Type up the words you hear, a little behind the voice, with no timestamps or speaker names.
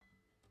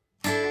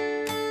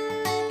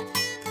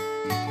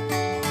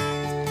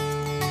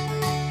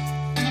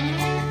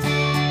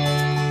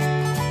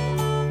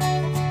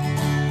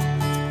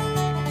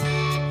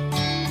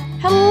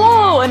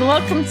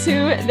welcome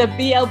to the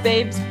BL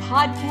Babes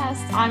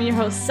podcast. I'm your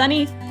host,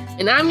 Sunny.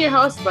 And I'm your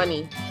host,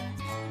 Bunny.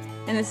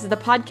 And this is the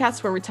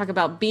podcast where we talk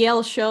about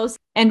BL shows.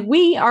 And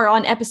we are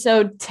on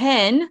episode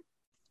 10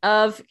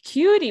 of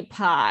Cutie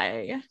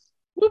Pie.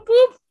 Whoop,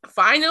 whoop.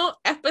 Final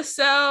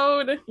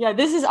episode. Yeah,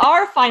 this is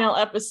our final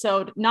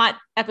episode, not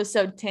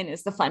episode 10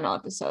 is the final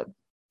episode.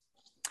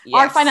 Yes.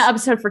 Our final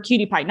episode for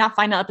Cutie Pie, not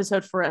final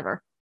episode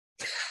forever.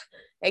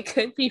 It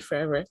could be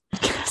forever.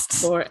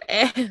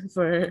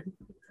 Forever.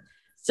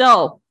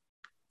 So,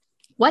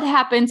 what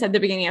happens at the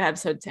beginning of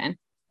episode 10?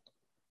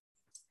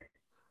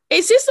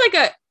 It's just like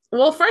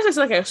first it's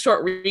like a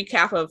short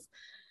recap of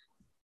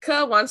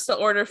Ka wants to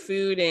order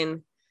food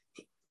and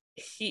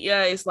he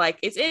is like,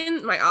 it's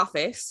in my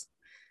office.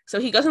 So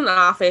he goes in the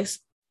office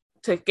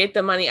to get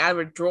the money out of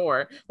a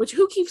drawer, which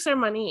who keeps their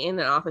money in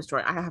the office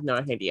drawer? I have no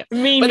idea.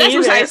 Me but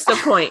neither. That's besides the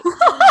point.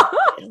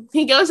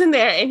 He goes in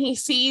there and he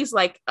sees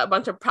like a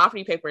bunch of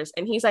property papers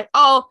and he's like,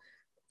 oh,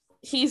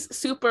 he's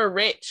super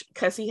rich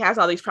because he has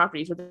all these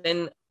properties. But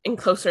then in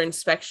closer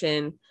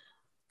inspection,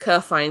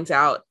 Ka finds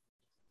out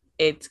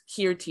it's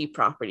Kirti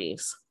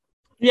properties.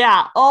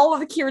 Yeah, all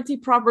of the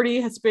Kirti property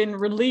has been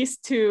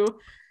released to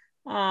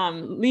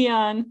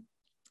Leon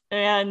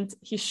and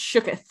he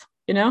shooketh,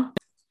 you know?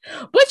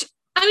 Which,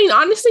 I mean,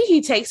 honestly, he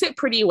takes it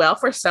pretty well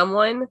for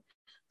someone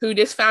who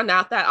just found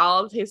out that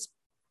all of his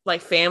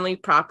like family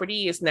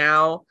property is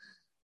now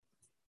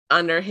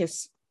under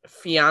his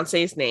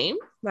fiance's name.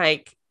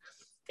 Like,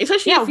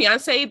 especially a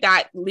fiance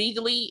that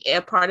legally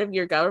a part of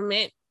your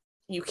government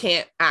you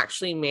can't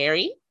actually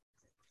marry.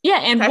 Yeah,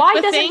 and why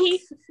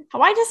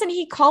doesn't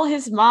he call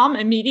his mom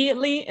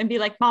immediately and be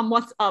like, Mom,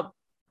 what's up?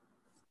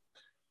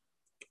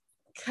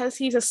 Because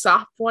he's a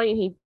soft boy and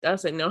he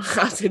doesn't know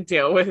how to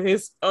deal with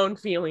his own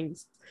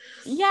feelings.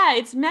 Yeah,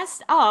 it's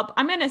messed up.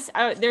 I'm gonna.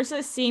 There's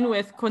a scene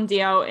with Kwon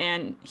Diao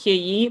and Hye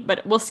Yi,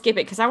 but we'll skip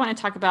it because I want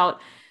to talk about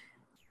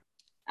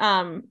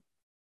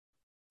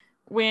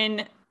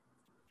when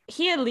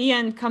Hye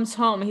Lian comes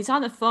home. He's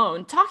on the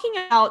phone talking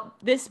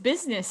about this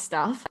business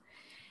stuff,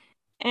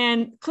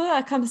 and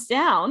Kua comes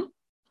down,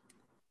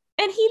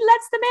 and he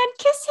lets the man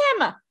kiss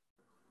him.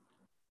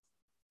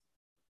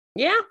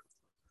 Yeah,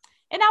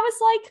 and I was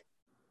like,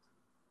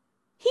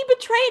 he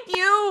betrayed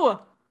you.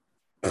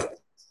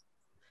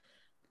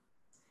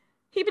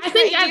 He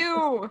betrayed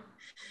you.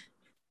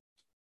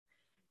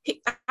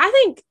 I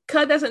think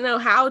Ka doesn't know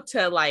how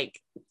to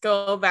like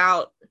go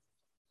about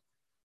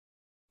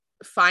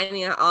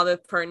finding out all the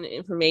pertinent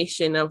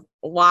information of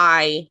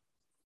why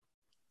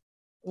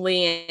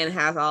Lian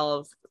has all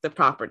of the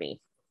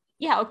property.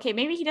 Yeah, okay,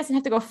 maybe he doesn't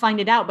have to go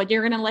find it out, but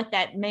you're gonna let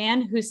that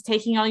man who's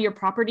taking all your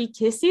property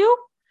kiss you?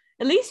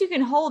 At least you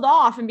can hold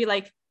off and be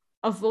like,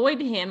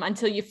 avoid him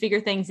until you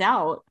figure things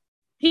out.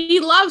 He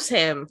loves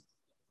him.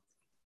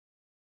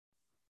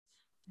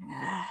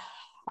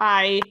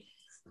 I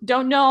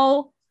don't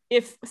know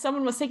if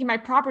someone was taking my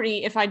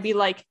property, if I'd be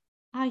like,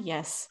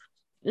 yes,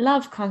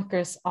 love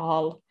conquers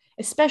all,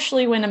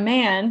 especially when a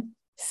man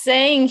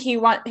saying he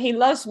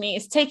loves me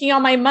is taking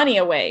all my money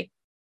away.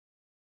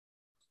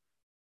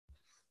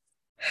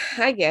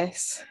 I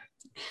guess.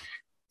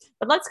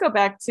 But let's go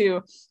back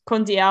to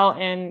Kwon Diao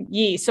and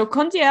Yi. So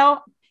Kwon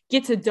Diao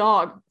gets a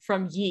dog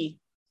from Yi.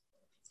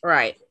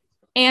 Right.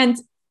 And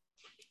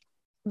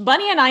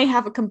Bunny and I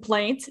have a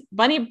complaint.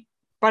 Bunny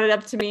brought it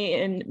up to me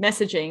in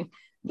messaging,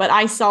 but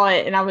I saw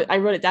it and I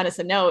wrote it down as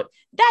a note.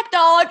 That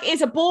dog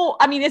is a bull.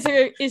 I mean, is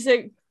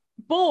a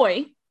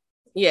boy.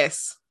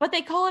 Yes. But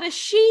they call it a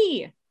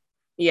she.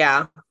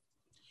 Yeah.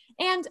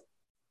 And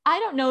I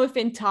don't know if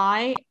in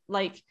Thai,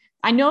 like,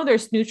 I know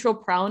there's neutral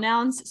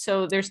pronouns,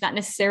 so there's not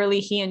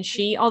necessarily he and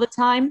she all the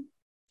time.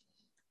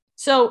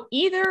 So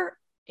either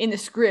in the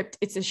script,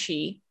 it's a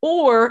she,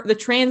 or the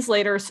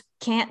translators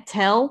can't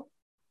tell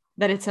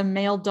that it's a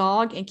male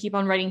dog and keep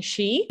on writing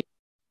she.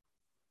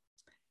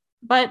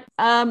 But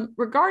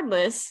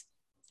regardless,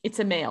 it's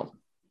a male.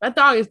 That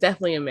dog is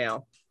definitely a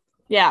male.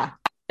 Yeah.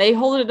 They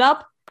hold it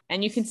up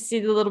and you can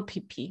see the little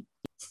pee-pee.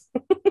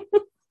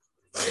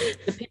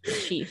 The pee-pee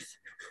teeth.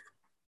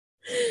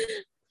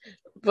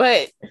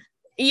 But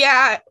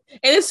yeah,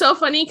 and it's so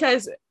funny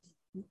because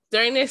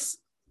during this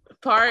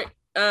part,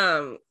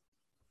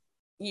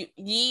 you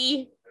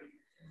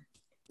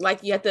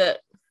have to,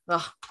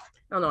 I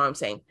don't know what I'm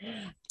saying.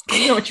 I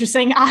don't know what you're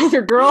saying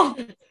either, girl.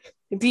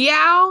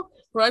 Diao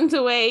runs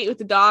away with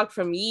the dog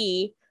from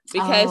Yi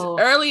because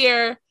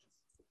earlier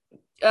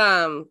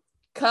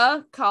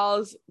Ka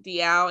calls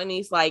Diao and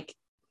he's like,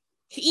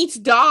 he eats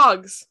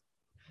dogs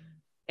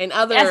and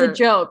other as a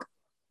joke.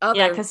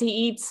 Yeah, because he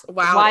eats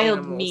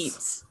wild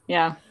meats.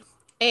 Yeah.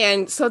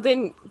 And so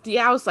then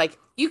Diao's like,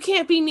 you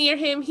can't be near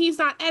him. He's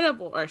not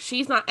edible, or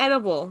she's not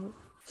edible.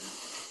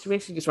 She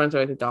basically just runs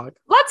away with the dog.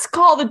 Let's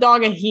call the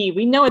dog a he.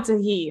 We know it's a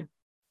he.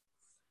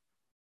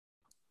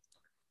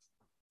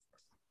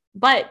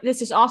 But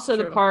this is also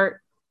the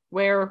part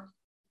where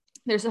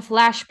there's a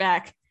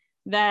flashback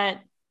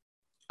that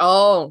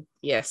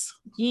yes,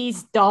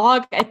 Yi's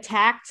dog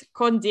attacked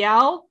Kwon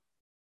Diao.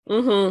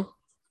 Mm-hmm.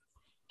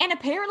 And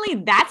apparently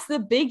that's the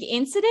big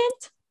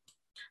incident.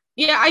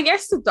 Yeah, I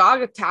guess the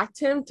dog attacked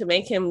him to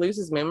make him lose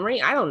his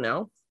memory. I don't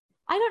know.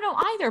 I don't know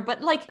either,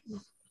 but like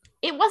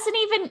it wasn't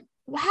even,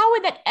 how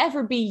would that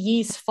ever be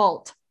Yi's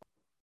fault?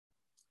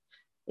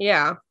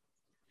 Yeah.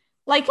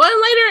 Like, well,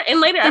 in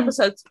later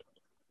episodes,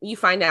 you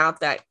find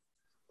out that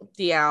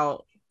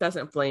Diao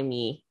doesn't blame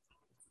Yi.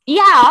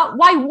 Yeah,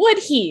 why would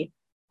he?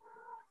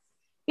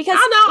 Because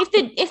I don't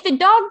know. if the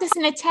dog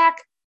doesn't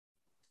attack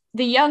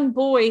the young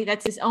boy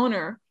that's his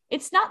owner,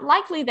 it's not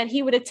likely that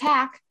he would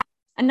attack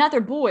another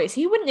boy. So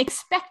he wouldn't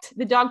expect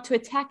the dog to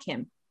attack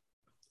him.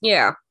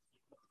 Yeah.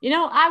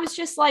 I was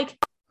just like,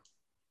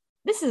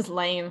 this is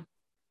lame.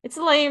 It's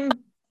lame.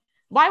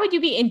 Why would you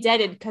be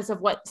indebted because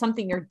of what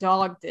something your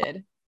dog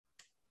did?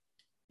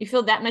 You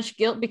feel that much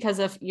guilt because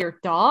of your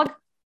dog?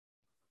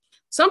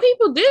 Some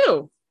people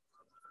do.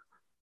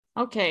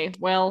 Okay,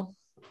 well,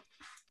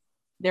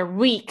 they're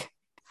weak.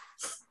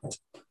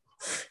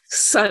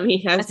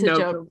 Sunny has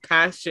no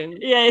compassion.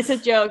 Yeah, it's a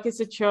joke. It's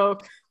a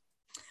joke.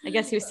 I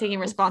guess he was taking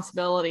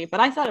responsibility, but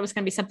I thought it was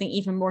going to be something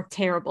even more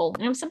terrible.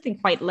 And it was something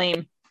quite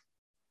lame.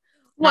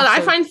 What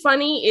I find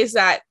funny is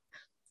that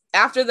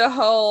after the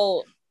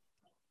whole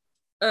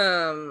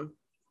Ke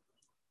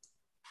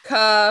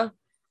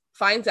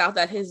finds out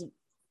that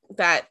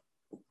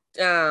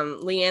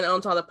Leanne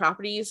owns all the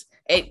properties,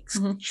 it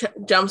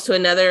jumps to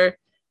another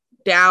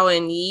Dao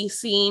and Yi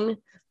scene,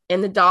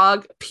 and the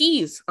dog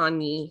pees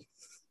on Yi.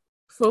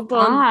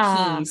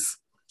 Full-blown pees.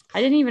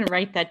 I didn't even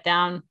write that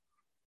down.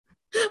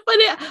 But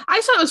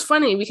I thought it was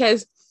funny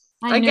because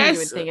I guess you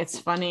would think it's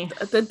funny.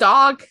 The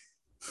dog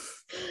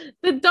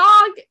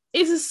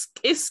is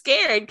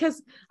scared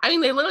because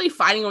they're literally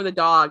fighting over the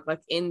dog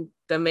like in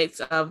the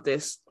midst of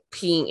this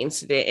peeing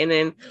incident, and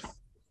then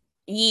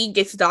Yi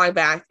gets the dog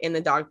back and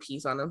the dog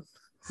pees on him.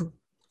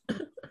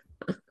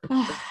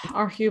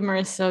 Our humor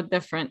is so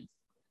different.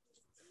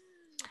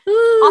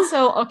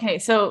 Also, okay,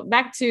 so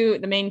back to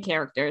the main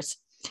characters.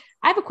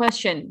 I have a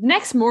question.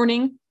 Next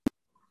morning,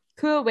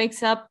 Ke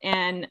wakes up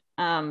and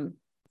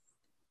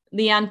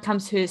Leon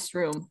comes to his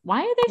room.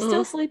 Why are they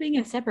still sleeping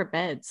in separate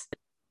beds?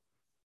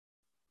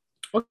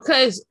 Well,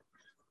 because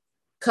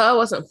Ke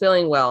wasn't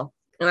feeling well.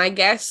 And I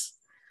guess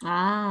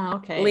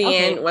okay.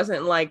 Leanne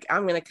wasn't like,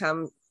 I'm going to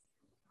come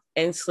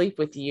and sleep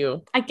with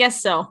you. I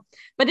guess so.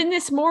 But in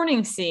this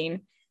morning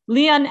scene,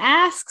 Leon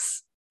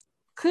asks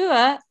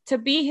Ke to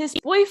be his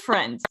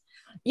boyfriend.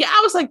 Yeah,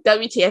 I was like,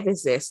 WTF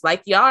is this?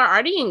 Like, y'all are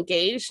already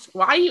engaged.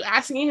 Why are you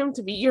asking him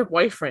to be your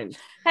boyfriend?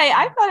 Hey,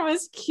 I thought it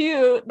was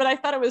cute, but I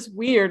thought it was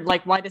weird.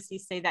 Like, why does he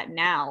say that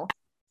now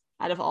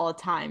out of all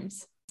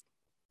times?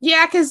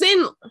 Yeah, because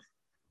then,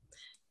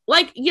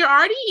 like, you're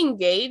already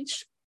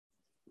engaged,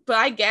 but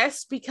I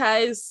guess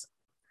because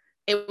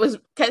it was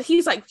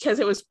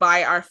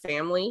by our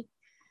family.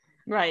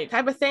 Right.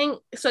 Type of thing.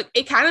 So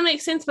it kind of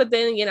makes sense, but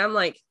then again, I'm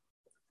like,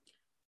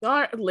 y'all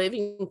are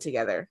living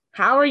together.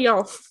 How are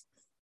y'all?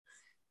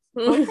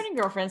 Boyfriend and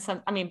girlfriend,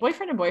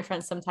 boyfriend and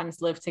boyfriend sometimes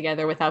live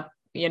together without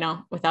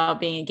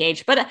being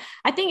engaged. But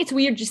I think it's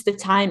weird just the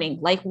timing.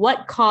 Like,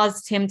 what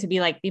caused him to be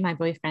like, be my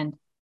boyfriend?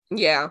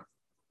 Yeah.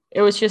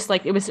 It was just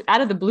like, it was out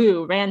of the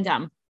blue,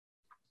 random.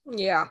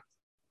 Yeah.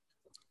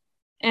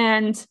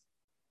 And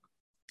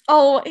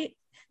the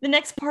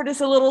next part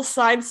is a little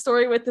side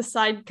story with the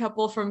side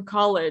couple from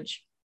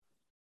college.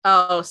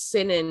 Oh,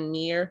 Sin and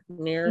Noor.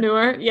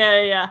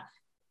 Yeah.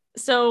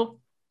 So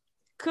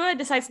Ke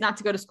decides not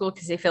to go to school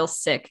because he feels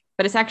sick,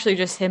 but it's actually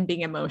just him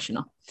being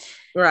emotional.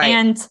 Right.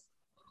 And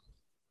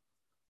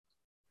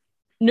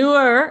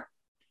Noor,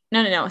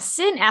 no.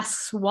 Sin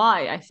asks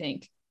why, I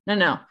think.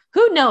 No.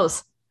 Who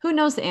knows? Who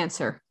knows the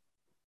answer?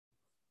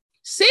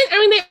 Sin,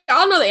 they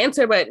all know the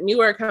answer, but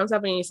Noor comes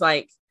up and he's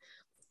like,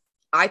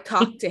 I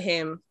talked to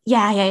him.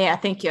 Yeah.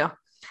 Thank you.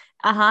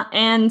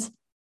 And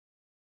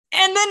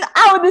then,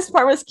 this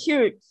part was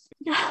cute.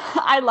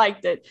 I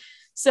liked it.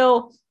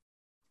 So,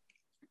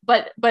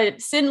 but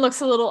Sin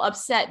looks a little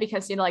upset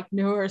because,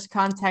 Noor's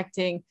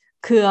contacting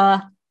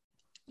Ke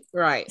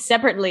right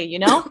separately,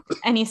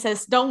 and he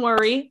says, don't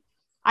worry,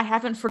 I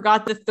haven't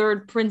forgot the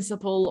third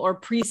principle or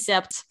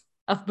precept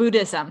of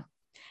Buddhism.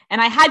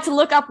 And I had to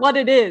look up what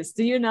it is.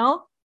 Do you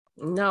know?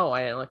 No,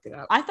 I didn't look it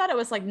up. I thought it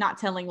was like not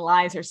telling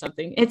lies or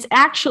something. It's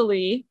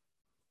actually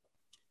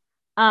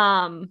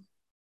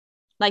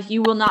like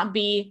you will not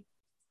be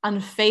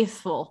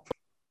unfaithful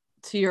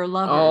to your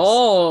lovers.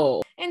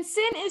 Oh. And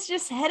Sin is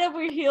just head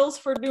over heels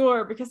for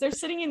Noor because they're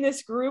sitting in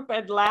this group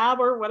at lab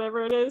or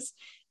whatever it is.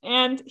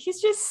 And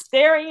he's just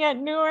staring at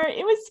Noor.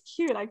 It was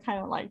cute. I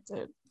kind of liked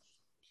it.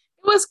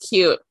 It was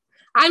cute.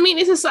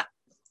 It's just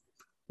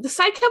the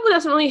side couple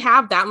doesn't really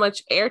have that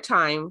much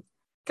airtime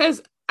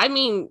because,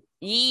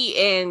 Yi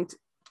and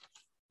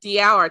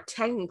Diao are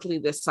technically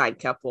the side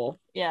couple.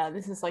 Yeah,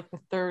 this is like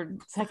the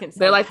second.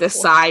 They're like couple.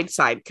 The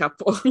side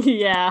couple.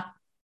 Yeah.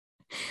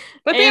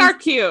 But they are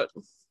cute.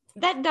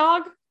 That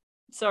dog,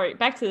 sorry,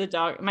 back to the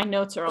dog. My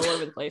notes are all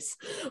over the place.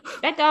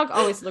 That dog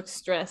always looks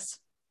stressed.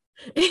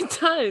 It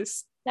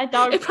does. That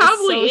dog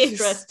probably is so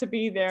stressed to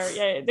be there.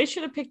 Yeah, they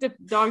should have picked a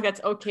dog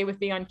that's okay with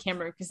being on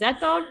camera because that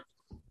dog,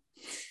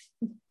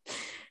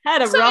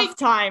 Had a So rough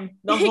time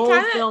the he whole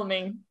kinda-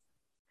 filming.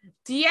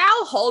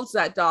 Diao holds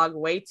that dog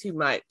way too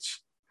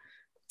much.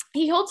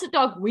 He holds the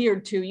dog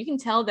weird too. You can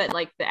tell that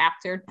like the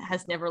actor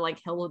has never like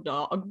held a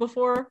dog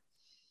before.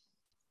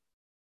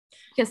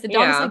 Because the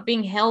dog is like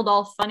being held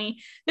all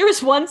funny. There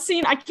was one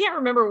scene, I can't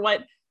remember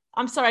what,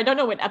 I'm sorry, I don't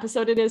know what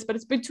episode it is, but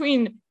it's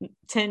between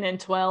 10 and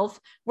 12,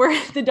 where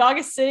the dog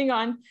is sitting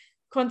on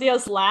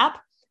Quantiel's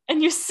lap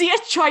and you see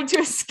it trying to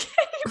escape.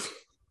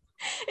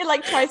 It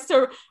like tries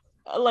to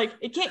like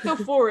it can't go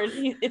forward.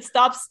 It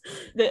stops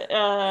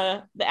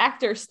the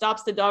actor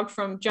stops the dog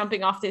from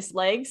jumping off his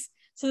legs.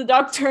 So the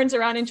dog turns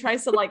around and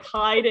tries to like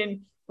hide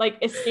and like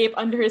escape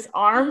under his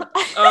arm.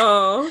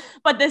 Oh.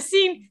 But the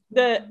scene,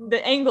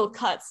 the angle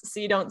cuts so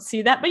you don't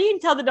see that. But you can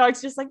tell the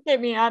dog's just like,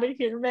 get me out of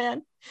here,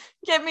 man.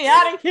 Get me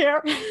out of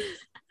here.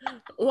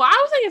 Well,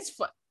 I was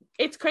like,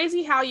 it's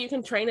crazy how you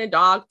can train a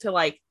dog to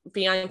like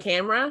be on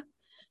camera,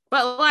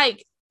 but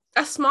like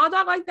a small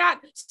dog like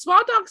that,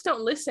 small dogs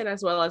don't listen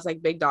as well as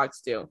like big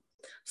dogs do.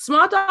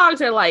 Small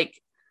dogs are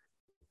like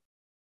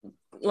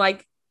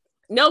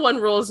no one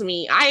rules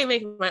me. I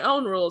make my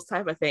own rules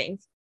type of thing.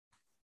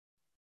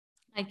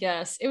 I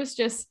guess it was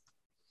just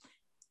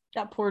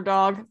that poor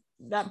dog.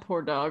 That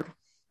poor dog.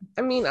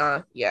 I mean,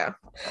 yeah.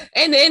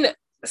 And then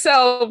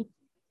so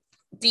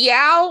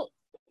Diao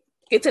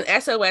gets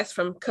an SOS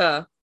from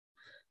Ke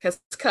because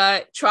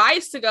Ke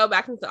tries to go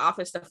back into the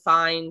office to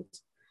find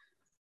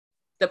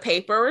the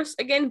papers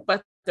again,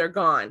 but they're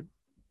gone.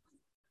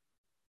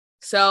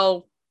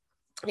 So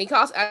he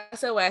calls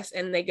SOS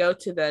and they go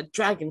to the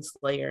Dragon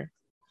Slayer.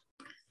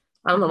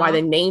 I don't know why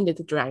they named it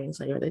the Dragon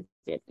Slayer. They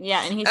did.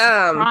 Yeah, and he's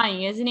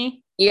crying, isn't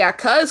he? Yeah,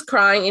 Ke's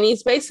crying, and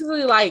he's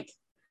basically like,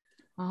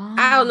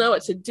 I don't know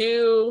what to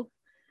do.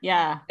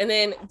 Yeah. And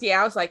then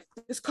Diao's like,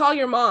 just call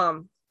your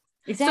mom.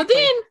 Exactly.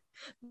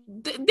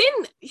 So then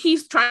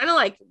he's trying to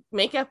like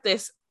make up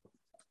this.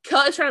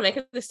 Ke is trying to make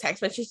up this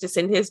text message to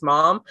send his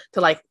mom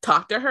to like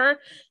talk to her,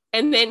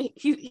 and then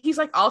he's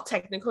like all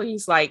technical.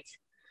 He's like,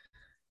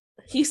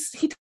 he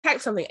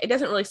types something. It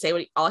doesn't really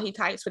say all he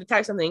types, but he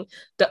types something.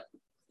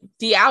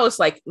 Diao is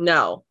like,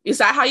 no, is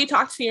that how you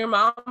talk to your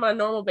mom on a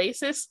normal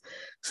basis?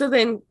 So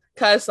then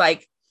Ke's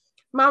like,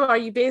 Mom, are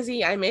you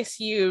busy? I miss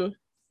you.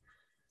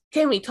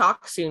 Can we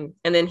talk soon?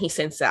 And then he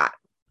sends that.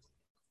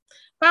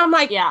 But I'm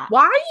like, yeah,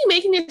 why are you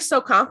making it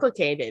so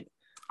complicated?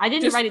 I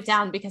didn't write it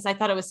down because I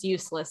thought it was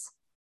useless.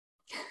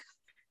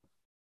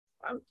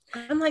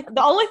 I'm like,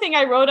 the only thing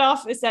I wrote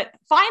off is that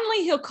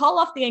finally he'll call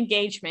off the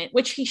engagement,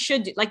 which he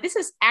should do. Like, this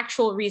is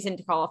actual reason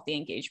to call off the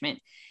engagement.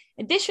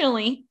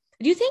 Additionally,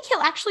 do you think he'll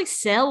actually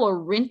sell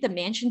or rent the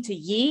mansion to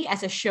Yi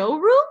as a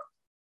showroom?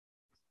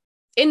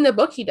 In the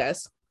book, he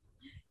does.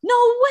 No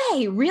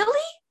way,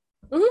 really?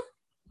 Mm-hmm.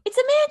 It's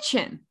a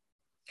mansion.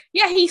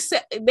 Yeah, he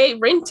said they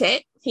rent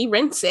it. He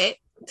rents it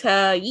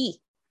to Yi.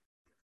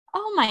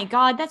 Oh my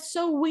God, that's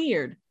so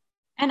weird.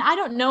 And I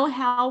don't know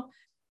how,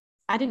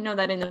 I didn't know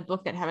that in the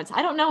book that happens.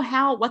 I don't know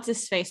how what's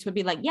his face would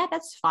be like, yeah,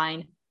 that's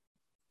fine.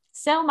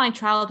 Sell my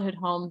childhood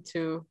home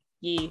to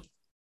Yi.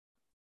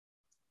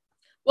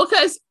 Well,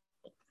 because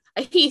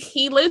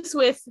he lives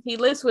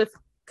with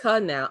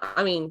Ke now.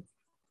 I mean,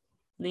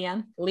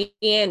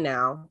 Lian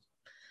now.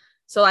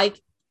 So like,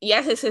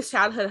 yes, it's his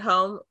childhood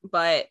home,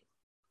 but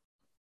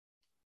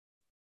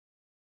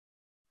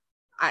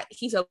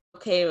he's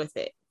okay with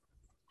it.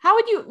 How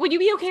would you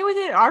be okay with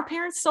it? Our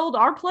parents sold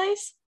our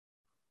place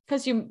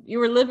because you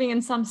were living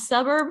in some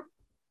suburb?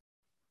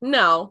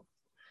 No.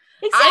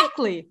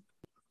 Exactly.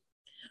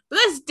 But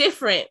that's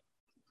different.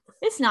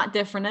 It's not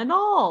different at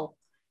all.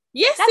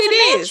 Yes, that's it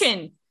a is.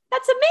 Mansion.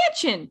 That's a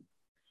mansion.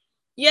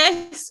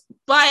 Yes,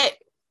 but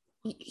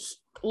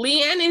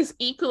Lian is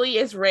equally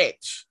as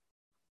rich.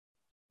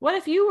 What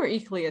if you were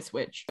equally as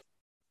rich?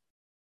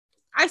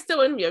 I still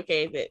wouldn't be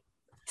okay with it.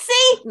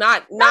 See?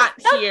 Not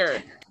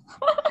here.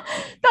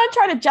 Don't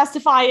try to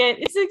justify it.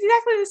 It's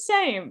exactly the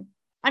same.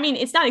 I mean,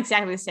 it's not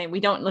exactly the same. We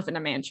don't live in a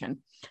mansion.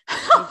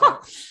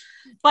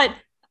 But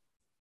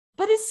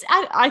it's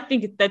I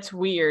think that's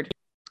weird.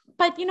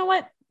 But you know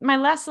what? My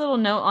last little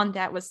note on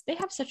that was they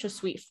have such a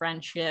sweet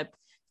friendship,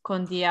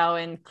 Con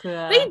Diao and Ke.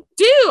 They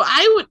do.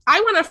 I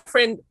want a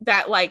friend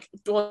that like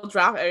will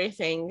drop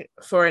everything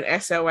for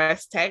an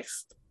SOS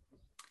text.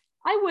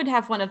 I would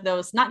have one of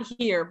those, not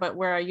here, but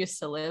where I used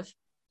to live.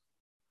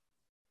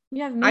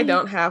 You have me. I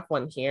don't have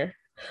one here.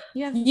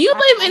 You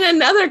live in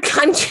another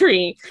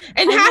country,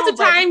 and half the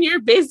time you're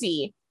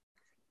busy.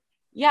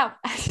 Yeah,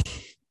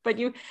 but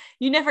you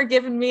never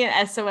given me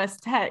an SOS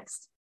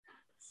text.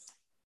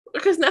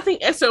 Because nothing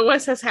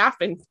SOS has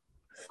happened.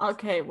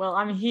 Okay, well,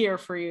 I'm here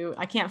for you.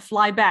 I can't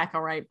fly back,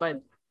 all right,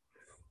 but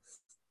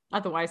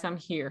otherwise I'm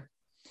here.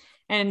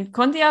 And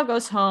Con Diao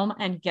goes home,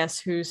 and guess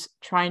who's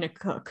trying to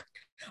cook?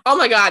 Oh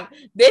my God,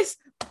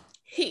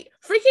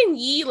 freaking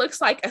Yi looks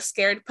like a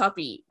scared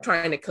puppy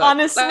trying to cook.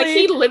 Honestly, like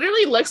he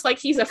literally looks like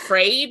he's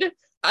afraid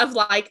of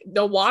like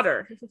the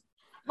water.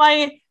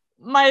 My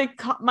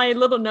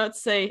little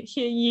notes say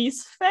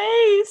Yi's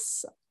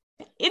face.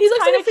 It's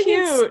kind of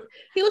cute.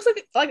 He looks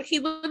like he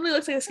literally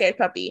looks like a scared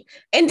puppy.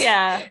 And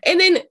yeah, and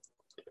then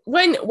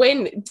when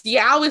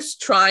Diao is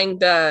trying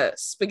the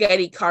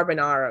spaghetti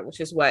carbonara, which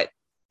is what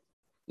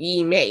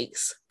Yi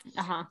makes,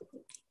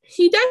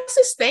 he does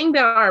this thing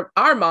that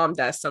our mom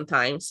does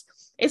sometimes.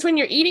 It's when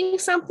you're eating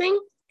something,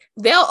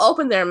 they'll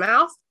open their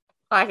mouth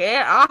like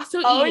they're also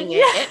eating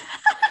it.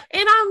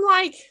 And I'm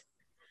like,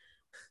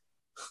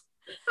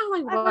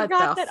 what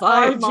the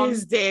fudge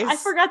is this? I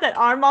forgot that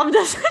our mom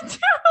does it too.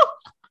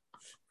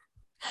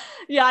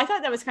 Yeah, I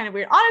thought that was kind of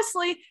weird.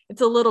 Honestly,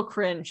 it's a little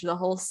cringe, the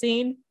whole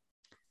scene.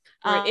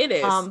 It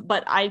is.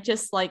 But I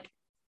just like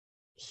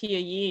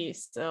Yi,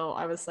 so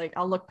I was like,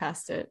 I'll look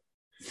past it.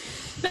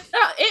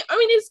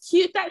 It's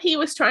cute that he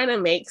was trying to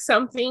make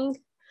something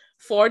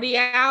for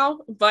Diao,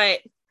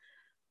 but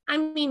I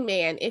mean,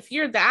 man, if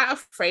you're that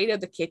afraid of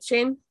the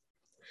kitchen,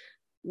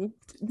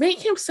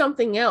 make him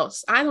something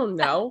else. I don't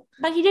know.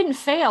 But he didn't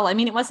fail. I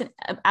mean, it wasn't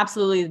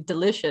absolutely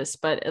delicious,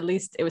 but at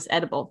least it was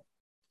edible.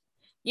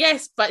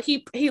 Yes, but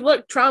he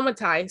looked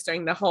traumatized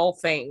during the whole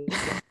thing.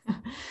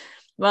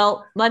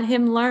 Well, let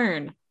him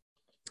learn.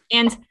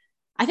 And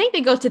I think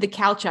they go to the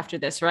couch after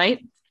this,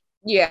 right?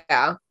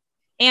 Yeah.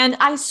 And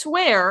I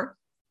swear,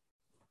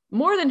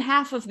 more than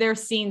half of their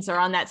scenes are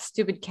on that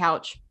stupid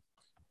couch.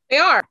 They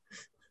are.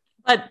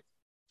 But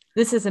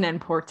this is an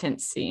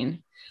important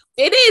scene.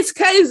 It is,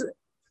 because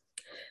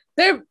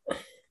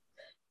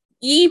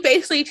Yi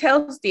basically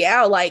tells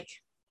Diao, like,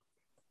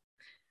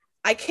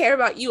 I care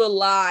about you a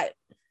lot.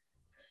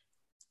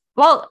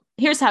 Well,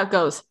 here's how it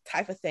goes.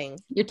 Type of thing.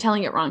 You're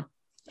telling it wrong.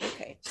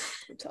 Okay.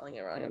 I'm telling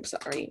it wrong. I'm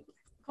sorry.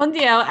 Kwon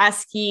Diao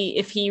asks Yi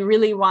if he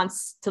really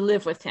wants to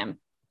live with him.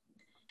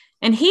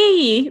 And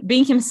he,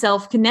 being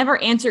himself, can never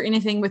answer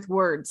anything with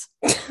words.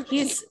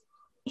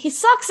 He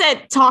sucks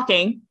at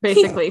talking,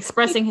 basically,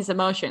 expressing his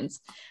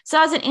emotions.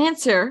 So as an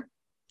answer,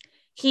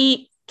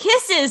 he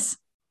kisses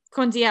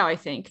Kwon Diao, I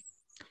think.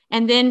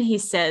 And then he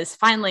says,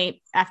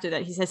 finally, after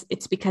that, he says,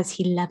 it's because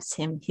he loves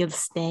him. He'll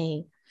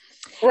stay.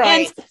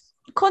 Right. And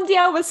Kwon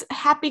Diao was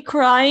happy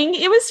crying.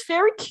 It was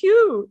very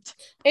cute.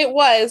 It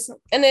was.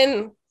 And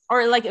then...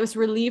 Or like it was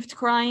relieved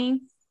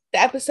crying. The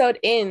episode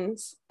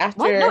ends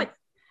after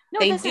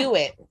they do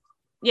it.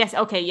 Yes.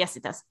 Okay. Yes,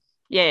 it does.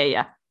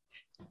 Yeah.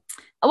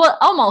 Well,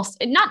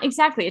 almost. Not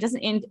exactly. It doesn't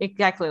end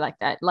exactly like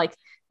that. Like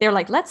they're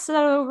like, let's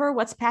start over.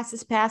 What's past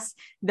is past.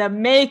 The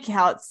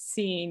makeout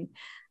scene.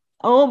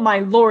 Oh my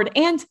Lord.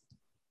 And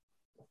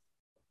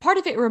part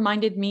of it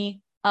reminded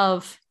me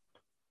of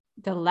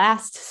the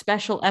last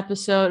special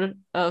episode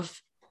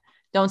of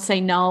Don't Say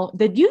No.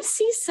 Did you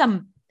see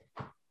some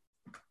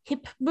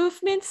hip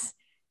movements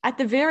at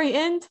the very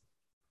end?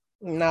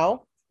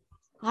 No.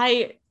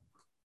 I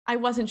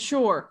wasn't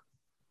sure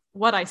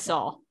what I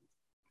saw,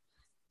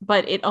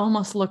 but it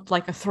almost looked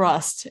like a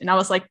thrust. And I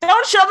was like,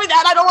 don't show me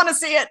that. I don't want to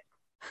see it.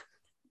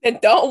 And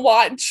don't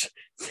watch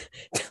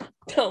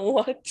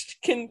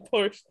Kim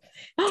Porsche.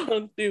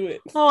 Don't do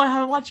it. Oh, I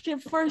haven't watched Kim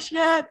Porsche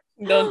yet.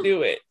 Don't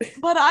do it.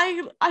 But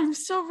I'm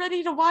so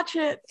ready to watch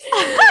it.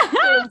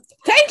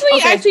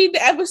 Technically, actually,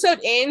 the episode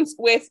ends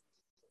with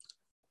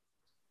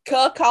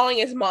Ke calling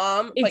his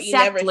mom, but you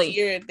never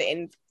hear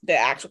the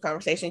actual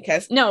conversation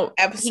because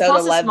episode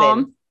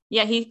 11.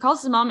 He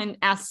calls his mom and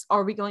asks,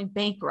 "Are we going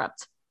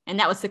bankrupt?" And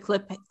that was the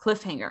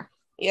cliffhanger.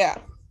 Yeah.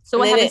 So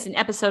what happens in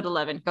episode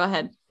 11? Go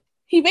ahead.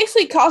 He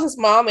basically calls his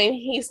mom and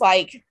he's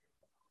like,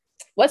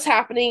 "What's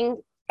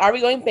happening? Are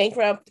we going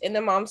bankrupt?" And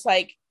the mom's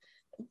like,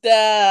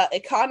 "The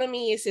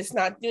economy is just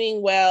not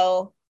doing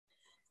well.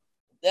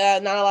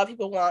 Not a lot of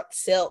people want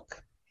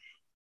silk."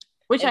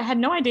 Which I had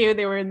no idea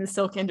they were in the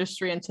silk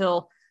industry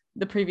until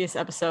the previous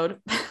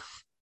episode.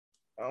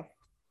 Oh.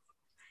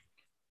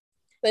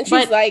 Then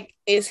she's like,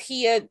 is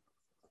he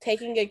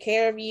taking good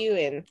care of you?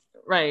 And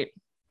right.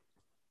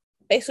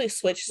 Basically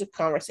switches the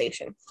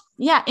conversation.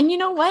 Yeah, and you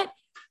know what?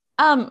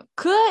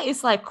 Ke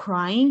is like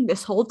crying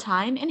this whole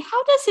time. And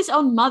how does his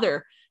own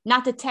mother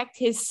not detect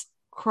his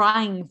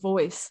crying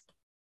voice?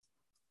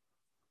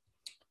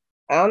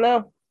 I don't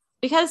know.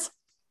 Because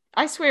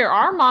I swear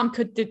our mom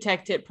could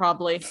detect it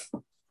probably.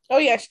 Oh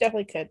yeah, she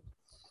definitely could.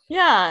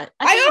 Yeah.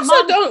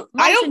 I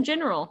don't in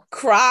general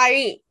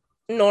cry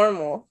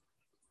normal.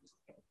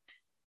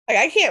 Like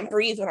I can't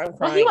breathe when I'm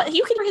crying. Well,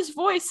 you could hear his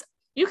voice.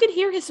 You could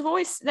hear his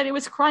voice that it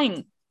was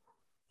crying.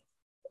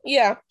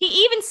 Yeah. He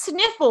even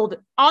sniffled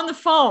on the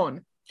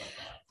phone.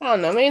 I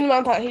don't know. Maybe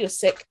mom thought he was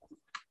sick.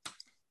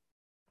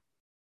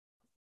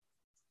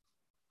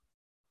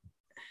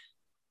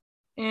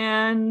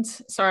 And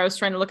sorry, I was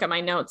trying to look at my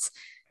notes.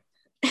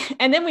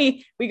 And then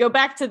we go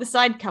back to the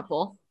side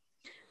couple.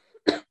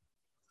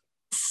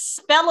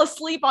 Fell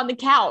asleep on the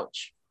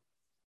couch.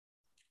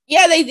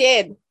 Yeah, they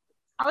did.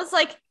 I was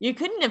like, you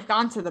couldn't have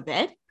gone to the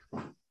bed?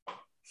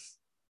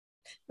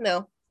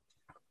 No.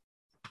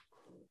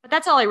 But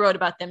that's all I wrote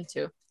about them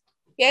too.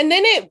 Yeah, and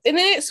then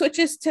it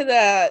switches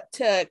to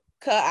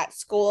Ke at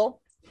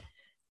school,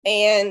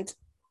 and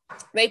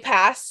they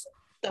pass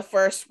the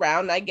first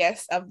round, I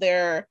guess, of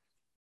their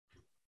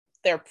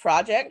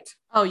project.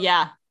 Oh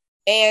yeah.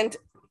 And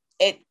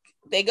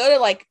they go to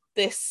like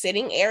this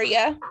sitting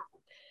area,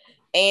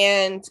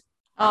 and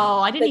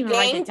I didn't even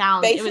write it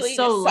down. It was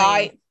so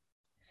lame.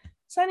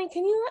 Sonny,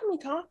 can you let me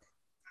talk?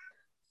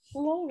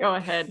 Go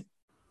ahead.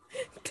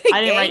 The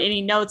I didn't write gang-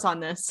 any notes on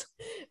this.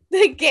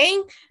 The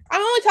gang, I'm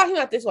only talking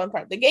about this one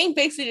part. The gang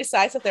basically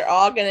decides that they're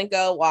all going to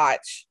go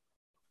watch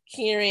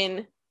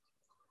Kieran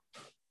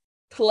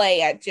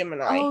play at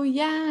Gemini. Oh,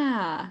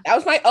 yeah. That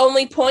was my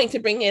only point to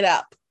bring it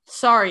up.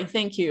 Sorry.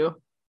 Thank you.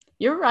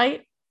 You're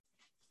right.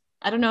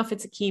 I don't know if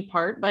it's a key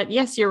part, but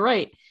yes, you're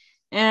right.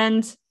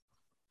 And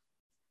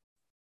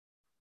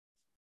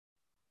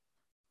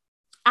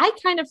I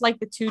kind of like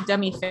the two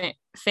dummy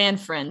fan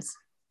friends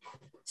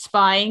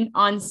spying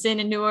on Sin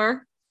and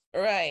Noor.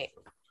 Right.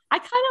 I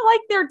kind of like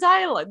their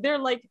dialogue, their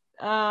like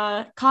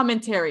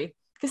commentary,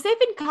 because they've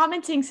been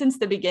commenting since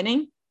the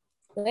beginning.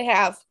 They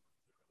have.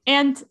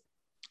 And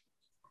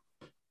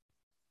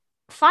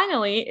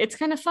finally, it's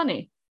kind of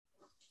funny.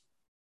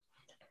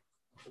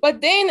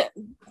 But then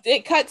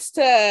it cuts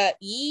to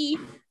Yi,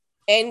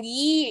 and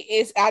Yi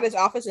is at his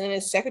office, and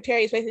his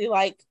secretary is basically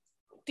like,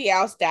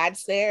 Diao's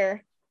dad's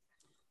there,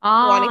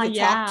 wanting to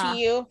talk to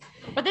you.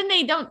 But then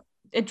they don't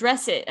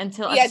address it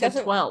until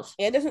episode 12.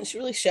 Yeah, it doesn't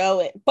really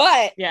show it.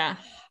 But yeah,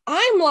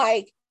 I'm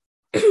like,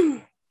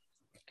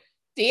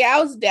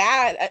 Diao's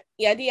dad,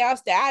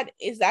 Diao's dad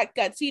is that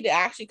gutsy to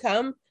actually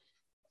come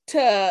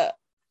to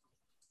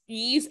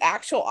Yi's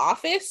actual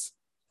office.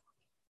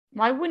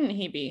 Why wouldn't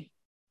he be?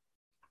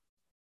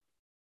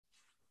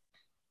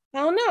 I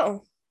don't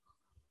know.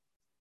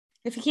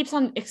 If he keeps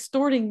on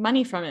extorting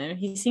money from him,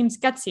 he seems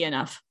gutsy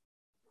enough.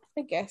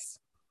 I guess.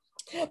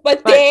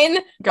 But then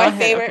my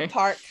favorite okay.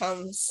 part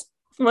comes.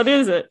 What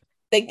is it?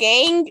 The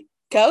gang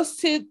goes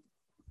to,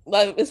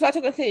 well, it's about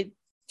to go to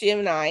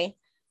Gemini.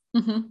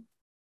 Mm-hmm.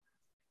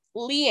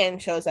 Lian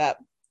shows up.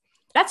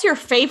 That's your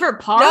favorite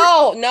part?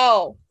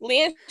 No.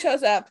 Lian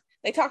shows up.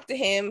 They talk to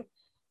him.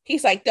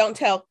 He's like, don't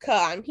tell Ke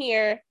I'm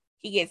here.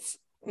 He gets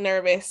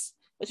nervous,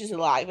 which is a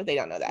lie, but they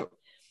don't know that.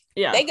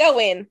 Yeah. They go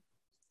in.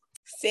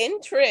 Sin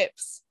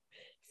trips,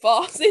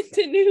 falls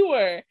into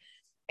Noor,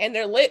 and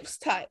their lips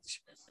touch.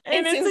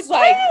 And it's a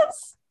like,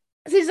 kiss.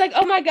 She's like,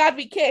 oh my God,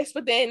 we kissed.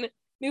 But then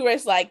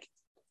Noor's like,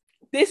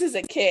 this is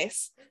a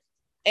kiss.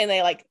 And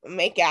they like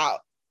make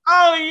out.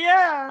 Oh,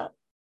 yeah.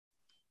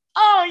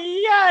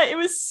 It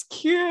was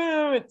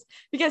cute.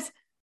 Because,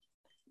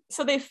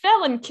 so they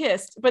fell and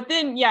kissed. But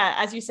then, yeah,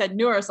 as you said,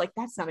 Noor's like,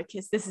 that's not a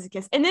kiss. This is a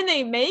kiss. And then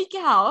they make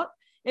out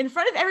in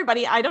front of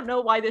everybody. I don't know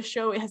why this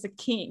show has a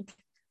kink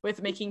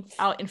with making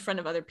out in front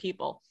of other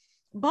people.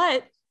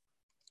 But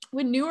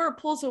when Noor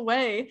pulls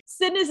away,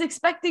 Sin is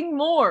expecting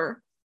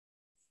more.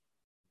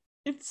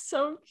 It's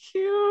so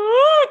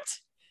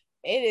cute.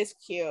 It is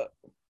cute.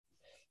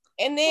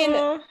 And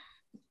then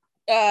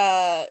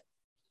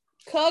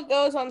Ke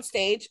goes on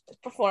stage,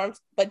 performs,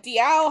 but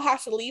Diao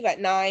has to leave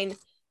at 9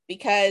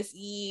 because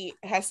he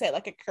has set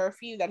like a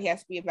curfew that he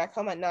has to be back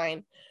home at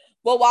 9.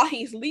 Well, while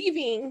he's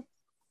leaving,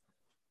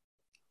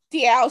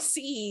 Diao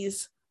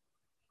sees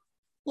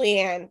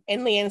Lian,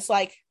 and Lian's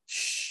like,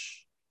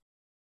 shh,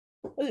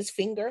 with his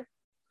finger.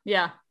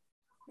 Yeah.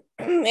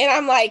 And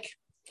I'm like,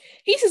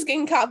 he's just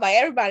getting caught by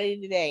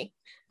everybody today.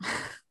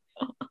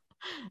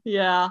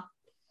 Yeah.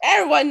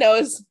 Everyone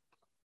knows.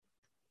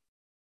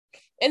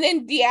 And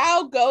then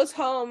Diao goes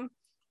home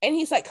and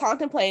he's like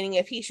contemplating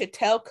if he should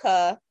tell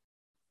Ke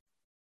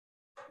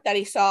that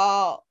he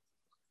saw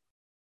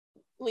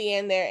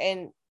Lian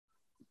there,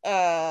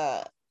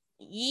 and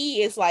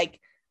Yi is like,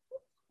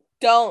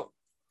 don't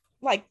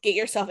like get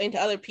yourself into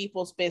other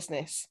people's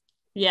business.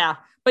 Yeah.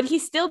 But he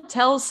still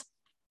tells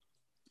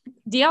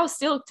Diao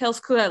still tells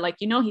Ke, like,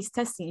 he's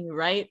testing you,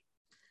 right?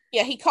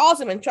 Yeah, he calls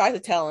him and tries to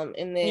tell him,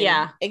 and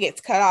then it gets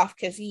cut off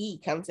because he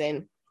comes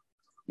in.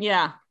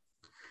 Yeah.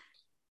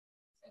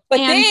 But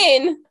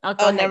then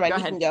never mind.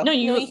 You can go. No,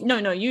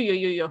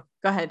 you.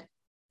 Go ahead.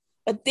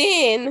 But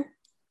then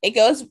it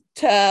goes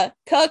to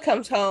Ke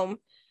comes home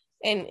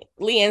and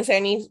Lian's there,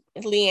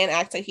 and Lian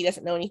acts like he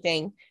doesn't know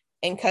anything.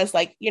 And Ke's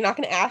like, you're not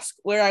gonna ask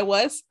where I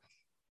was?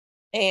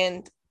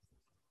 And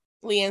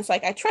Lian's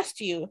like, I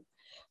trust you.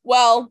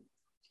 Well,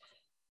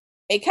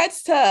 it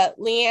cuts to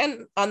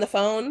Lian on the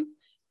phone,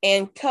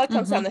 and Ke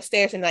comes down the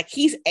stairs, and like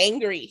he's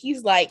angry.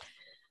 He's like,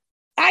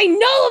 I know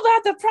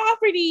about the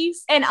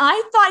properties. And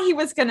I thought he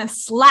was gonna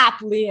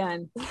slap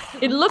Lian.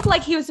 It looked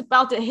like he was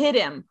about to hit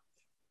him.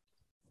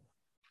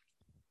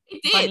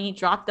 He did. Funny, he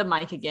dropped the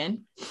mic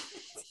again.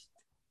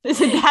 Is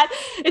it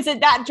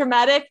that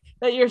dramatic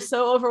that you're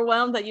so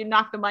overwhelmed that you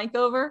knocked the mic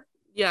over?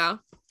 Yeah.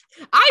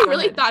 I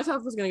really thought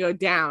something was gonna go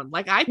down.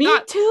 Like I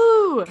thought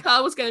too.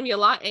 Ke was gonna be a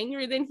lot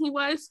angrier than he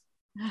was.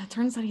 It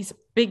turns out he's a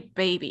big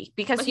baby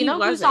because But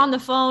who's on the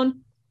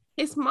phone?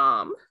 His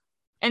mom.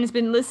 And has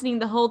been listening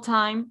the whole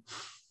time.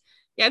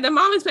 Yeah, the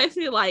mom is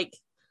basically like,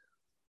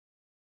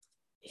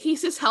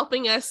 he's just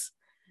helping us.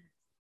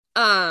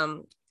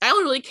 I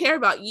don't really care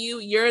about you.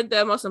 You're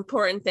the most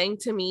important thing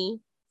to me.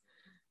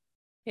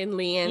 And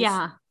Lian's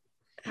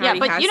but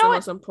the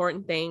most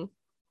important thing.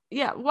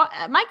 Yeah,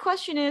 my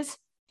question is,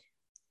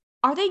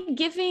 are they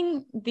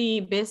giving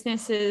the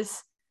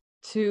businesses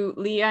to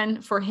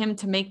Lian for him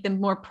to make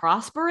them more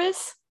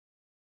prosperous?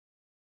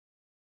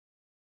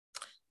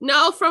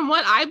 No, from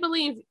what I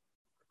believe,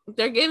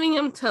 they're giving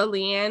him to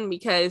Leanne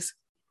because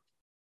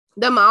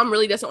the mom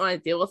really doesn't want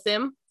to deal with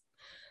him.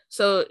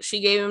 So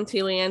she gave him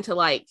to Leanne to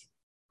like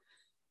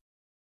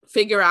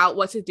figure out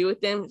what to do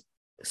with them.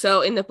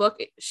 So in the book,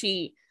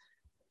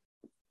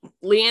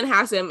 Leanne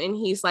has him and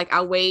he's like,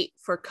 I'll wait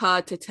for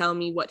Ka to tell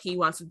me what he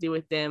wants to do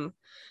with them.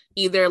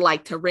 Either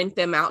like to rent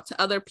them out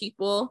to other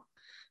people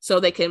so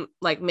they can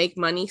like make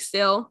money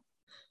still.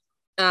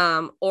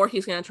 Or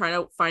he's going to try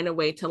to find a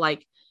way to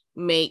like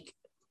make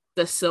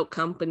the silk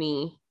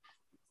company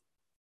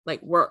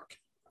like work.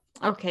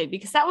 Okay,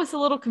 because that was a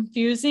little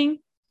confusing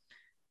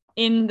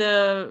in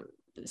the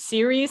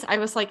series. I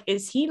was like,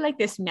 is he like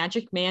this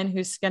magic man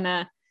who's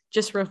gonna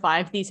just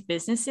revive these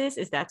businesses?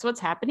 Is that what's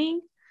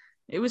happening?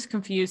 It was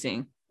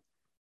confusing.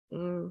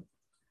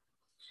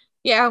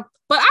 Yeah,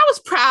 but I was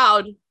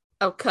proud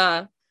of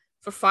Ka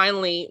for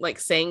finally like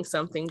saying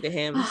something to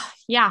him.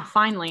 Yeah,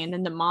 finally. And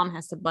then the mom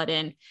has to butt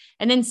in.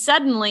 And then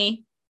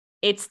suddenly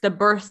it's the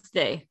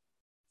birthday.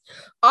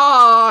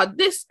 Oh,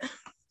 this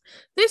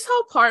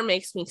whole part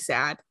makes me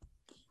sad.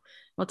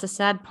 What's a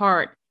sad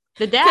part?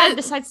 The dad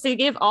decides to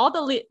give all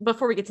the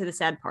before we get to the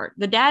sad part,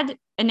 the dad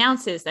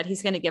announces that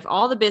he's going to give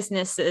all the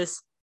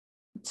businesses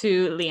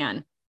to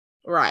Leon.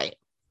 Right.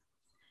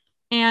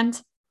 And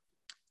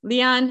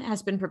Leon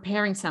has been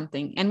preparing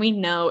something, and we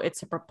know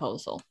it's a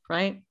proposal,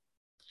 right?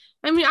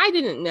 I mean, I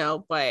didn't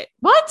know, but...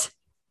 What?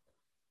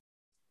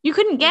 You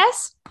couldn't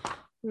guess?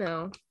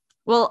 No.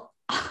 Well,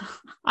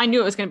 I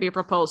knew it was going to be a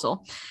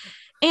proposal.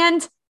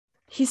 And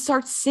he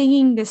starts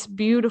singing this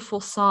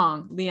beautiful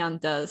song, Leon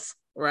does.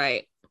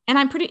 Right. And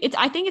I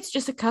think it's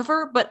just a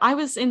cover, but I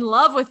was in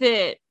love with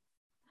it.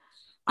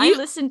 I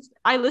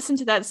listened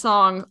to that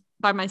song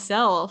by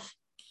myself.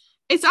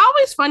 It's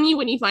always funny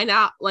when you find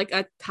out like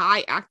a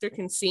Thai actor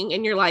can sing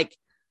and you're like,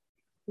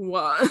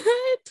 what?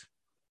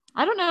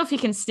 I don't know if he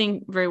can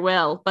sing very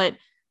well, but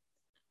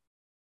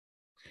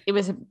it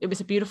was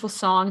a beautiful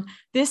song.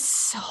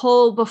 This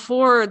whole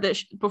before the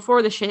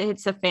shit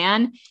hits the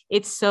fan,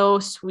 it's so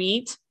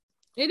sweet.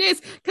 It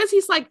is, because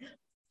he's like,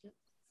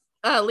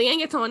 Leanne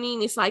gets on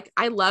and he's like,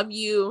 I love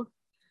you.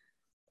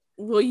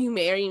 Will you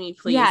marry me,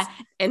 please? Yeah.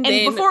 And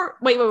then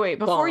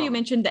before you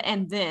mentioned the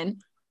and then,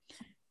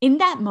 in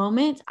that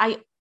moment,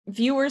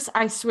 viewers,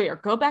 I swear,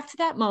 go back to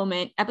that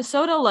moment,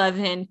 episode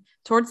 11,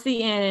 towards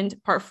the end,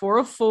 part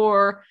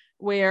 404,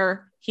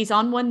 where he's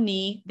on one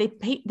knee.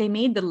 They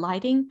made the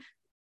lighting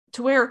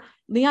to where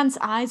Leon's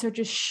eyes are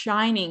just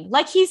shining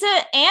like he's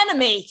an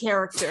anime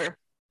character.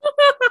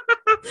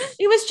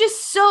 It was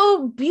just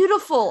so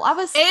beautiful.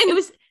 It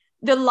was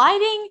the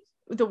lighting,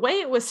 the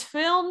way it was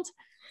filmed.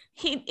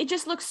 It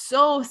just looks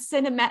so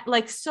cinematic,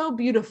 like so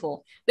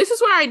beautiful. This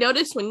is where I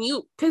noticed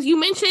because you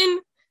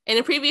mentioned in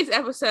a previous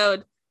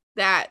episode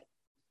that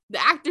the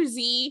actor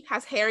Z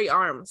has hairy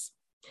arms,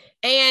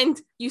 and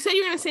you said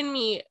you were going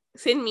to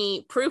send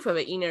me proof of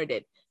it. You never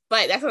did,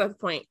 but that's not the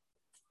point.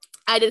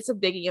 I did some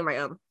digging in my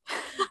own.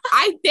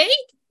 I'm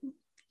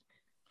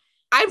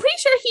pretty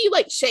sure he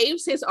like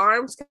shaves his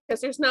arms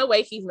because there's no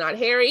way he's not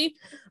hairy,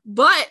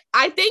 but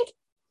I think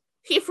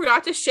he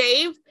forgot to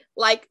shave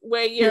like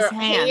where your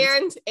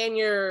hand and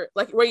your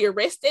like where your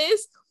wrist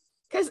is,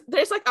 because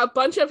there's like a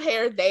bunch of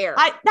hair there.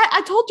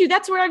 I told you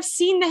that's where I've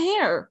seen the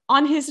hair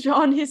on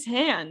his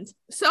hand.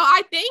 So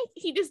I think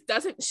he just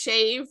doesn't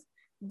shave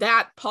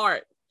that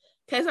part,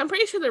 because I'm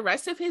pretty sure the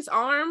rest of his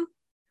arm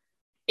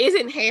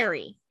isn't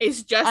hairy.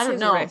 It's just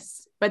his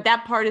wrist. But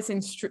that part is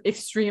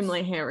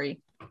extremely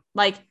hairy,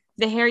 like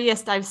the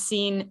hairiest I've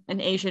seen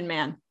an Asian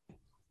man.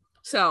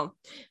 So,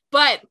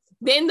 but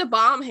then the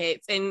bomb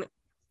hits and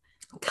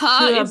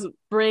Ka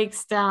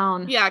breaks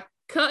down. Yeah,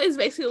 Ka is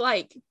basically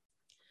like,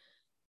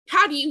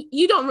 how do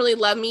you don't really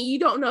love me? You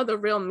don't know the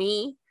real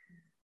me.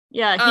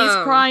 Yeah,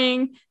 he's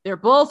crying. They're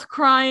both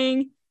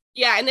crying.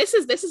 Yeah, and this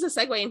is a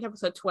segue into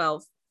episode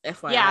 12,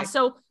 FYI. Yeah,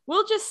 so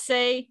we'll just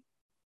say,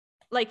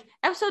 like,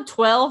 episode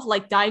 12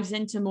 like dives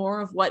into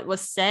more of what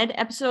was said.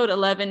 Episode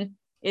 11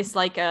 is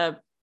like a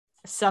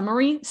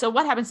summary. So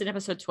what happens in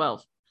episode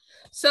 12?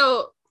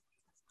 So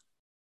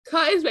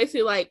Ka is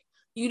basically like,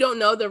 you don't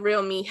know the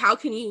real me. How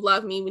can you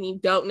love me when you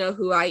don't know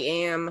who I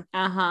am?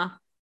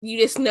 You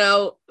just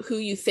know who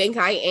you think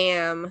I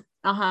am.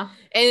 And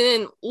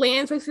then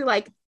Lan's basically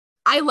like,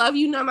 I love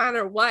you no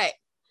matter what.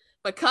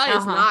 But Ka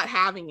is not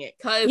having it.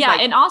 Ka is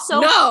like, and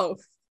also no.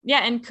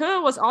 Yeah, and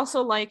Ka was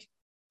also like,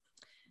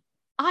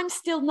 I'm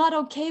still not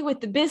okay with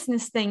the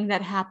business thing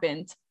that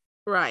happened.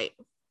 Right.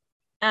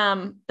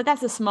 But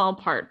that's a small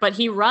part. But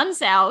he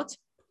runs out.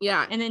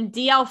 Yeah. And then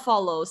Diao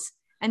follows.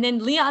 And then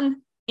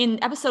Leon,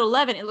 in episode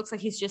 11, it looks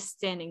like he's just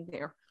standing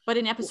there. But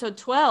in episode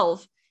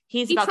 12,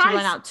 he about to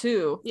run out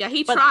too. Yeah,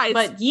 he tries.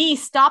 But Yi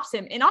stops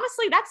him. And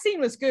honestly, that scene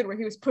was good where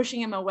he was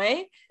pushing him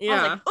away. Yeah. I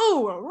was like,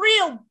 oh,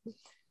 real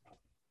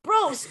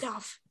bro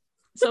stuff.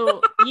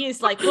 So Yi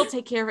is like, we'll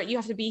take care of it. You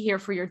have to be here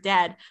for your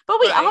dad. But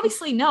we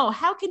obviously know,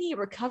 how can he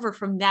recover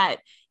from that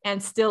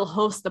and still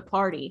host the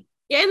party?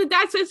 Yeah, and the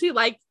dad says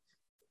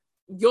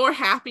your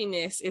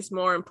happiness is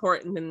more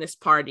important than this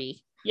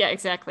party. Yeah,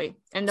 exactly.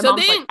 And the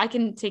mom's like, I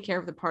can take care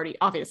of the party,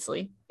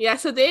 obviously. Yeah,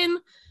 so then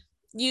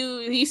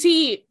you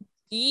see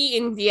Yi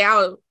and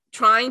Diao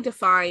trying to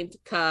find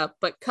Ke,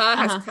 but Ke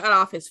has cut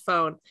off his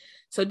phone.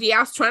 So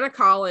Diao's trying to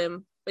call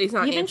him, but he's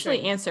not He eventually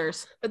answering.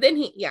 answers. But then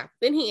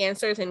he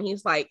answers and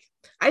he's like,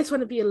 I just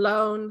want to be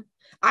alone.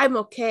 I'm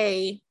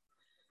okay.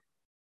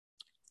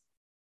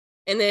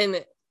 And then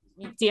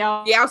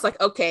Diao's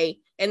like, okay.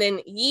 And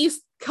then Yi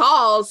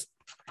calls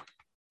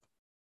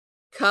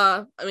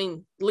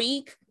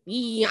Lee.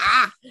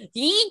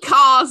 Yi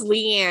calls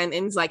Leanne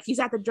and is like, he's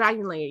at the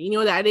dragon lair. You know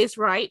what that is,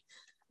 right?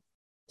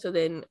 So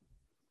then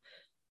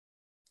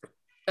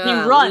he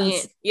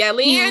runs.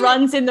 Leanne he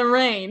runs in the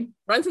rain.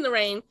 Runs in the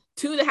rain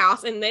to the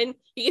house, and then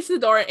he gets to the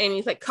door and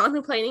he's like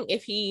contemplating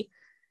if he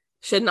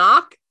should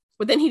knock,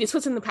 but then he just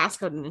puts in the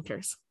passcode and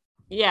enters.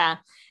 Yeah.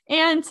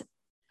 And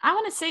I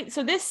want to say,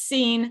 so this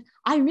scene,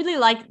 I really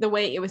like the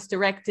way it was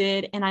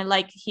directed, and I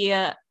like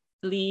Leanne.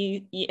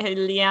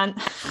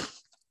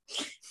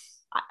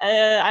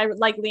 I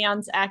like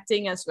Leon's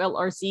acting as well,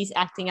 or Z's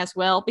acting as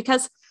well,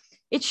 because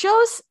it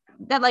shows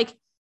that like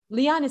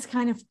Leon is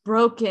kind of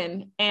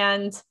broken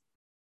and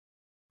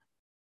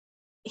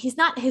he's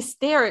not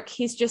hysteric.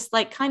 He's just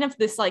like kind of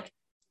this like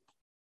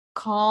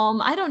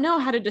calm. I don't know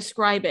how to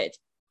describe it.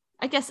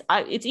 I guess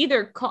it's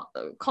either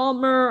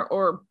calmer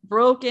or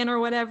broken or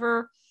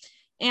whatever.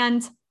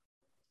 And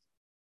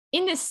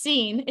in this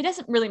scene, it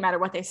doesn't really matter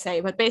what they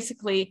say, but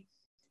basically,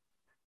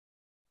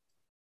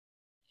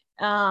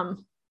 I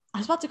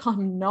was about to call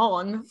him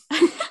Non.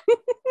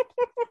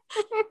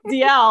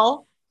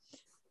 Diao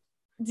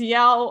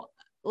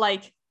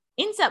like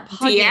ends up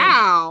hugging.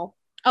 Diao.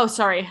 Oh,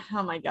 sorry.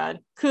 Oh my God.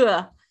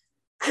 Ke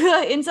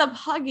ends up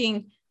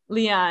hugging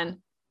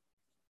Leon.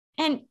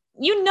 And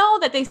you know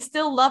that they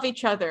still love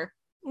each other.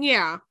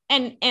 Yeah.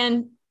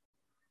 And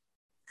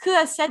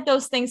Ke said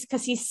those things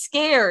because he's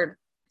scared.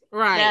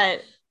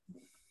 Right.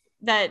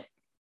 That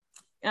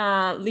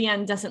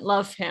Leon doesn't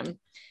love him.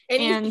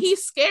 And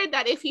he's scared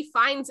that if he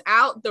finds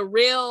out the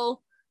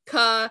real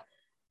Ke,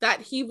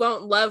 that he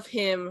won't love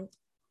him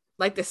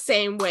like the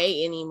same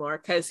way anymore,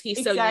 because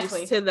he's so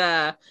used to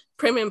the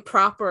prim and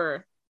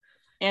proper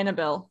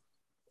Annabelle.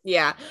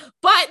 Yeah.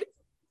 But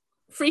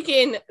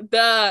freaking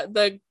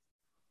the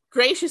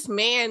gracious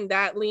man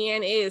that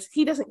Leanne is,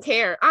 he doesn't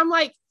care. I'm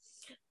like,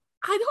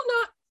 I don't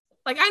know.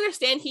 Like, I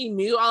understand he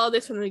knew all of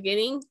this from the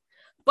beginning,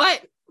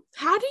 but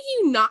how are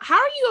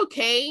you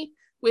okay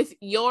with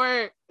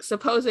your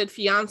supposed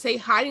fiance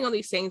hiding all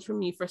these things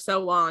from you for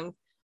so long?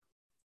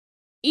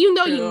 Even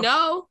though you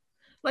know,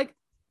 like,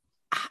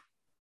 I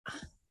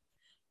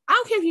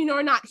don't care if you know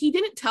or not. He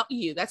didn't tell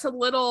you. That's a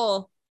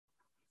little...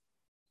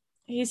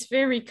 He's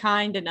very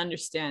kind and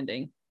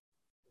understanding.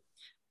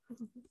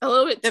 A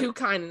little bit too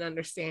kind and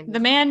understanding. The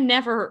man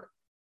never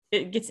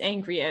gets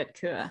angry at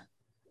Ke.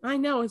 I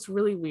know, it's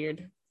really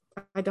weird.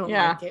 I don't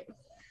like it.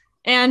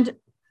 And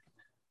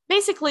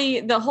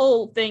basically, the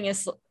whole thing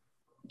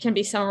can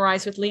be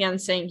summarized with Leon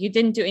saying, "You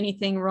didn't do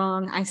anything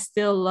wrong. I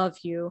still love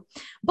you."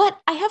 But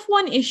I have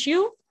one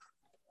issue.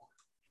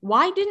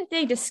 Why didn't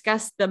they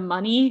discuss the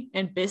money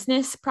and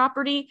business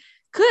property?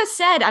 Ke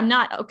said, "I'm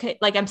not okay.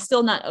 Like, I'm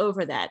still not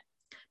over that."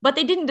 But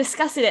they didn't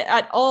discuss it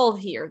at all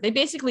here. They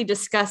basically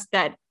discussed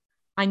that,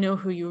 I know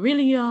who you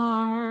really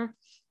are.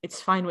 It's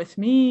fine with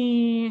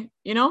me,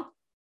 you know?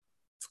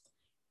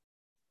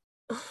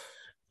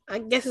 I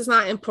guess it's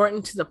not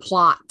important to the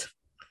plot.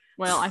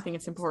 Well, I think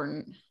it's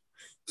important.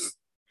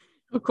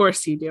 Of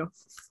course you do.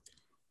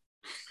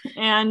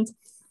 And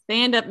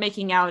they end up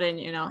making out and,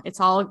 it's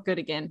all good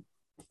again.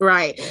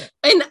 Right.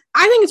 And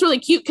I think it's really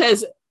cute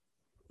because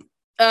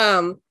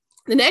the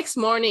next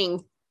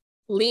morning,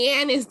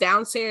 Leanne is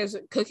downstairs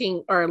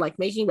cooking or like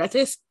making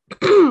breakfast.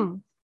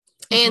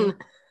 And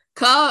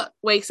Ke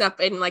wakes up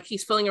and like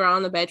he's fooling around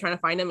on the bed trying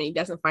to find him and he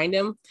doesn't find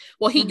him.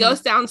 Well, he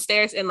goes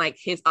downstairs in like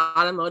his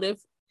automotive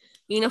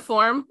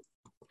uniform.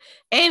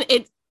 And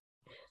I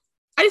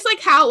just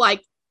like how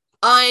like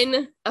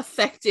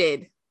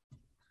unaffected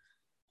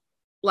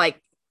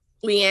like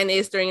Leanne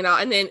is during it all.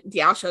 And then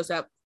Diao shows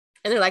up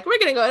and they're like, we're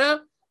gonna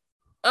go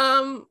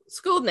to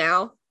school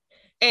now.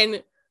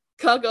 And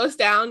Ke goes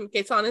down,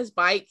 gets on his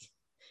bike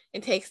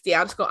and takes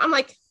Diao to school. I'm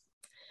like,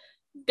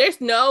 there's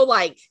no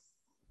like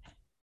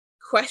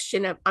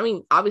question of, I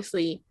mean,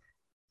 obviously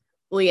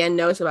Leanne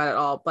knows about it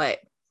all, but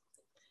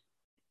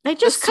they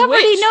just covered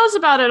he knows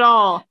about it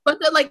all. But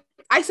like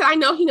I said, I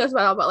know he knows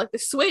about it all, but like the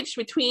switch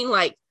between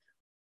like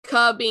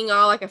Ke being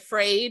all like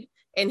afraid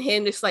and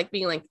him just like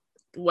being like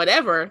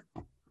whatever,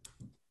 I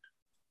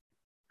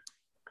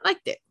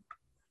liked it.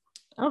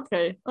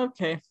 Okay.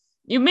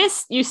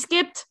 You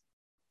skipped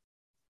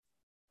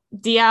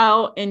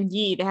Diao and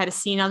Yi. They had a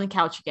scene on the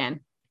couch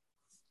again.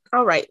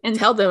 All right, and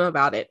tell them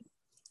about it.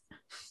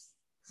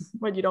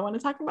 What, you don't want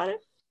to talk about it?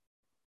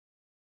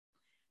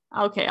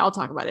 Okay, I'll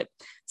talk about it.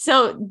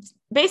 So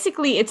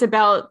basically, it's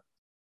about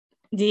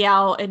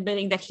Diao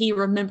admitting that he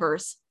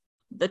remembers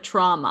the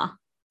trauma.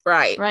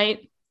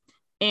 Right?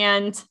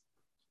 And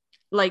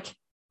like,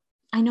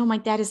 I know my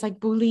dad is like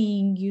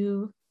bullying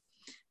you,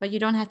 but you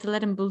don't have to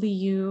let him bully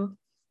you.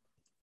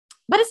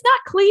 But it's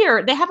not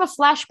clear. They have a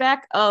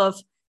flashback of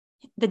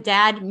the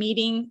dad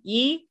meeting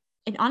Yi.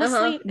 And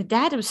honestly, the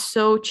dad was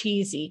so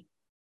cheesy.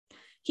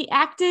 He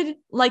acted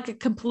like a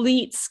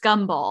complete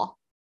scumball.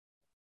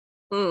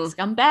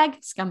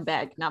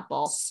 Scumbag, not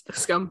ball.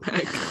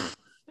 Scumbag.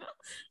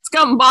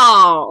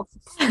 Scumball.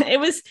 It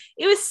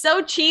was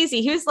so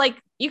cheesy. He was like,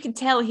 you could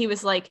tell he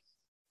was like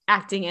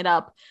acting it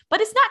up,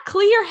 but it's not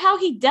clear how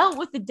he dealt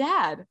with the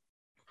dad.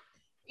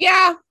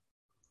 Yeah.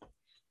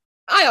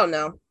 I don't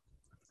know.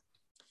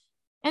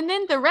 And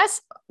then the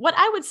rest, what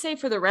I would say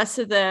for the rest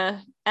of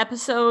the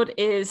episode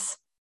is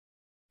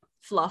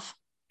fluff.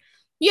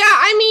 Yeah,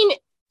 I mean,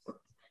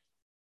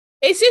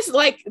 it's just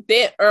like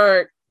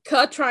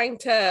Ke trying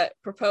to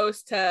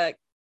propose to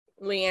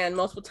Leanne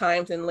multiple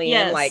times, and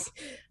Leanne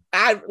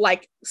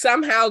like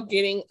somehow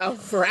getting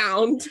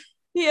around.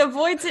 He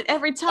avoids it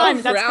every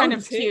time. That's kind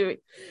of cute.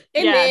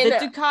 And then, the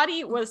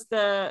Ducati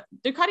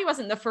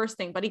wasn't the first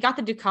thing, but he got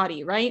the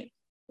Ducati, right?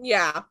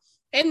 Yeah.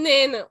 And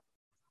then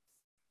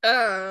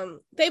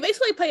they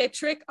basically play a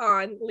trick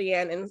on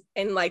Leanne,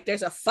 and like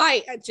there's a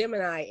fight at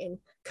Gemini and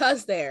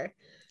Ke's there.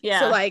 Yeah.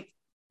 So like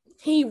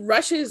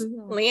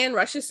Leanne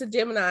rushes to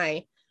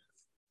Gemini,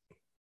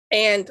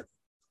 and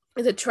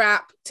it's a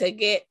trap to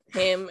get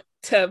him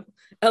to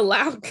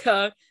allow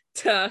Ke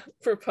to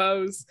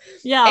propose.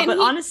 Yeah, and but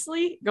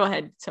honestly, go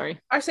ahead. Sorry.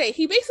 I say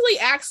he basically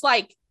acts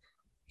like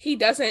he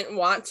doesn't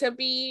want to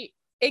be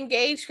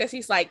engaged, because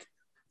he's like,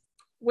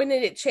 when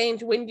did it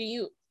change? When do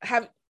you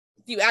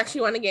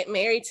actually want to get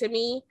married to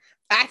me?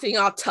 Acting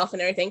all tough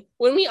and everything,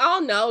 when we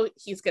all know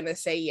he's gonna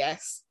say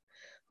yes.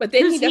 But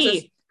then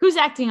who's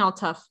acting all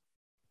tough?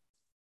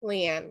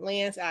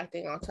 Leanne's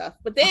acting all tough.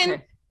 But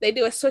then they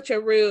do a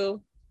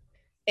switcheroo,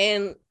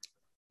 and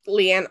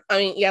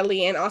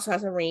Leanne also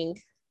has a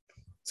ring.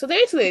 So they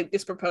basically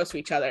just propose to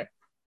each other.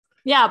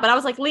 Yeah, but I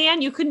was like,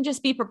 Leanne, you couldn't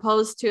just be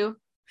proposed to.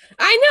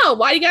 I know.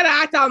 Why you gotta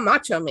act all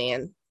macho,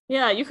 man?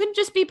 Yeah, you couldn't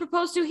just be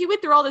proposed to. He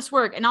went through all this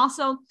work. And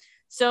also,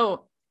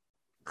 so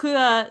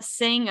Ke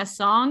sang a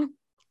song.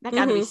 That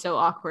gotta be so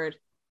awkward.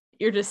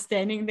 You're just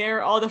standing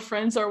there. All the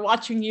friends are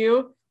watching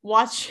you.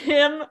 Watch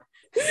him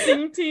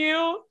sing to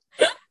you.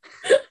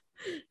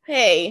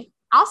 Hey.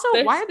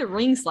 Also, why are the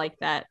rings like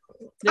that?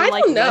 They're I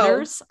don't know.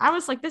 Letters. I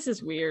was like, this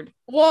is weird.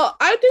 Well,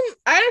 I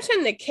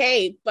understand the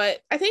K, but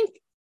I think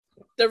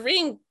the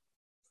ring,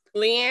 Ke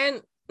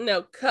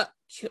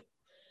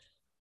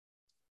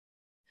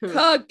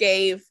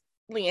gave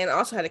Leanne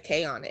also had a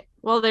K on it.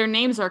 Well, their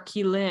names are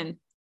Keelin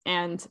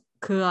and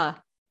Ke.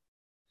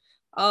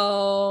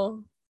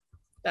 Oh,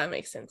 that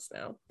makes sense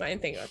now. I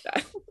didn't think about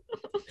that.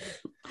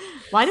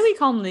 Why do we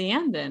call him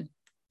Leanne then?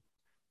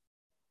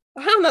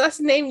 I don't know. That's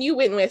the name you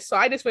went with, so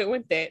I just went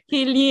with it.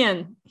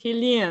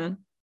 Keelin.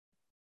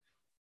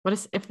 What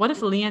if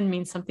Leanne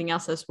means something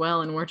else as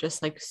well, and we're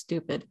just like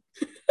stupid?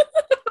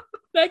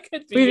 That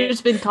could be. We've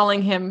just been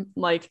calling him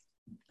like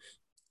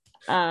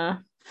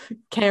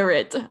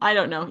Carrot. I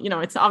don't know.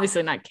 It's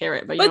obviously not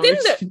Carrot, but we've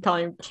just been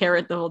calling him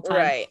Carrot the whole time.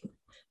 Right.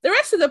 The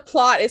rest of the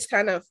plot is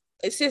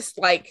it's just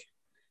like,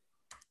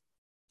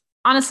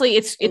 honestly,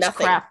 it's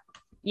crap.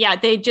 Yeah,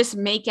 they just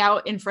make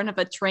out in front of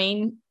a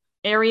train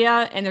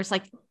area, and there's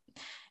like,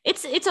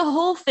 it's a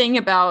whole thing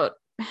about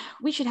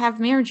we should have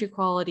marriage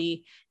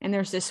equality, and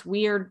there's this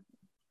weird,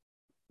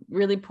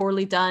 really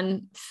poorly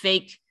done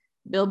fake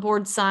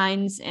billboard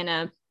signs and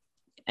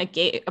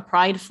a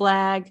pride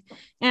flag.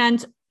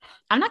 And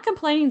I'm not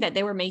complaining that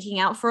they were making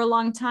out for a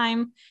long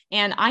time,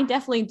 and I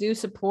definitely do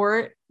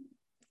support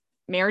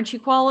marriage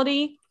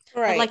equality.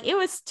 Right. But like, it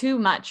was too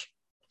much,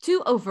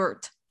 too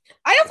overt.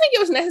 I don't think it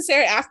was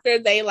necessary after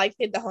they like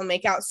did the whole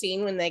makeout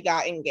scene when they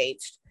got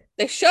engaged.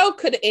 The show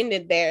could have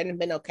ended there and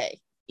been okay.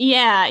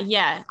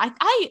 Yeah.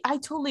 I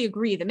totally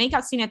agree. The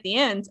makeout scene at the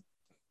end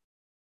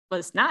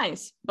was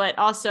nice, but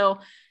also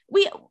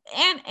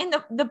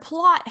the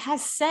plot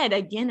has said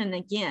again and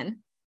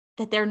again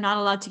that they're not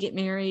allowed to get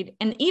married.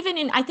 And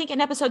even I think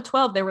in episode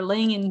 12, they were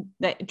laying in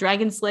the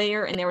Dragon's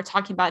Lair, and they were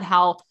talking about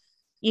how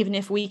even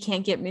if we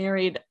can't get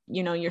married,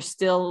 you're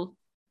still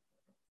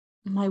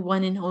my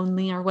one and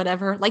only or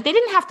whatever. Like, they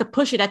didn't have to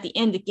push it at the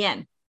end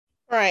again.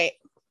 Right.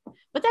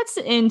 But that's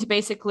the end,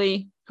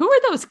 basically. Who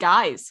are those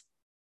guys?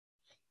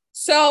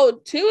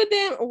 So two of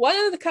them, one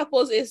of the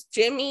couples is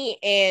Jimmy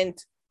and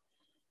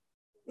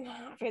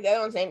I forget the other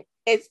one's name.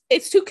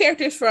 It's two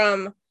characters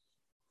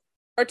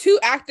two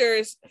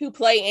actors who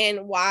play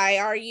in Why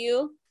Are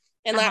You?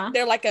 And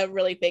they're like a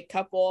really big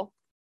couple.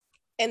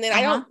 And then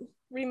I don't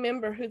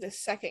remember who the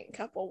second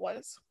couple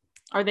was.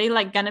 Are they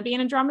like gonna be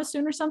in a drama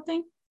soon or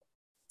something?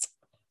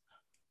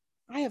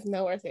 I have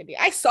no earthly idea.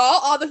 I saw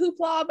all the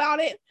hoopla about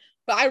it,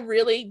 but I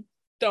really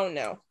don't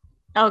know.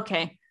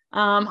 Okay.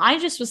 I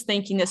just was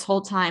thinking this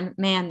whole time,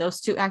 man, those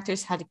two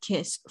actors had to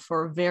kiss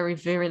for a very,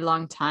 very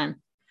long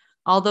time.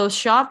 All those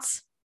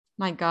shots,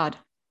 my God.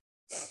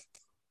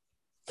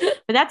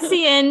 But that's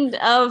the end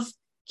of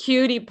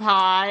Cutie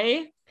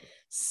Pie.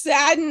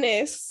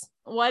 Sadness.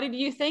 What did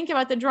you think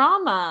about the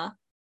drama?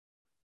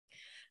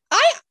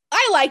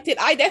 I liked it.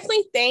 I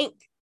definitely think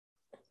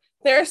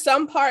there are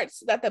some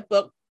parts that the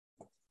book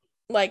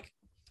like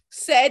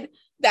said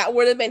that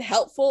would have been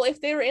helpful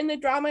if they were in the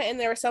drama, and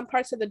there were some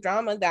parts of the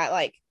drama that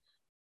like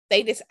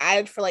they just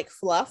added for like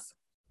fluff,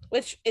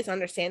 which is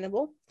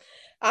understandable.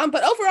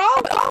 But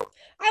overall,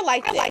 I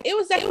liked it. It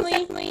was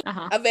definitely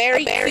a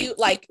very cute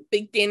like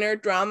big dinner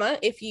drama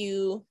if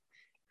you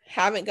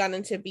haven't gone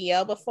into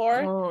BL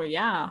before. Oh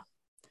yeah.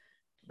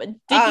 But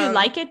did you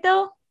like it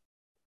though?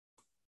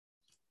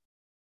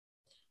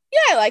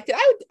 Yeah, I liked it.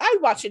 I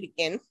would watch it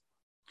again.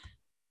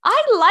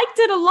 I liked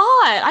it a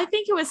lot. I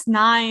think it was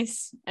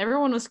nice.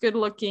 Everyone was good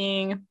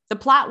looking. The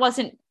plot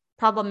wasn't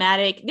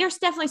problematic. There's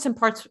definitely some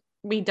parts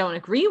we don't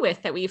agree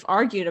with that we've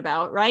argued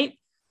about, right?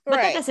 But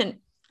right.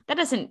 that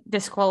doesn't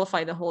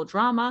disqualify the whole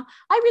drama.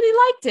 I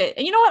really liked it.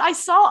 And you know what? I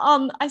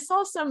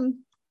saw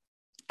some,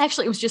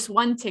 actually it was just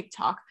one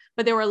TikTok,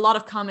 but there were a lot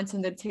of comments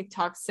in the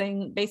TikTok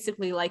saying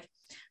basically like,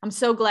 I'm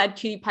so glad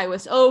Cutie Pie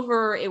was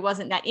over. It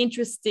wasn't that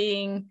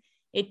interesting.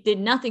 It did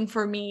nothing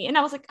for me. And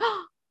I was like,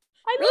 oh,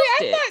 I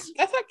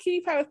thought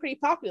Cutie Pie was pretty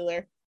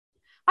popular.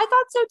 I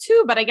thought so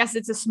too, but I guess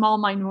it's a small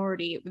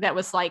minority that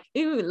was like,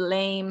 ooh,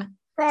 lame.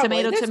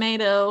 Probably.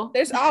 Tomato.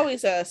 There's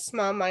always a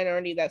small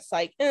minority that's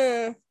like,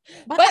 But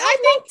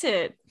I liked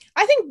it.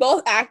 I think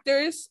all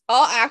actors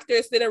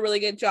did a really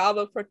good job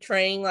of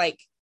portraying like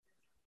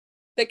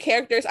the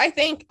characters. I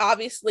think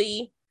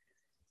obviously,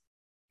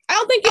 I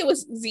don't think it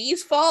was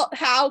Z's fault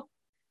how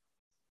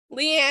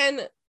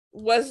Leanne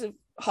was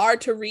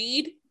hard to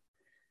read.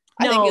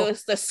 I think it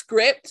was the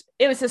script.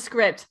 It was the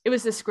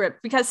script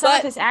because some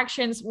of his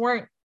actions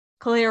weren't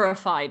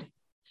clarified.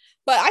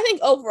 But I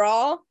think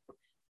overall,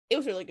 it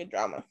was really good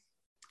drama.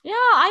 Yeah,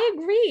 I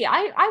agree.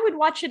 I would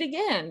watch it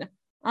again.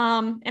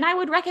 And I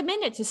would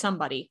recommend it to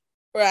somebody.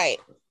 Right.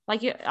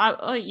 Like you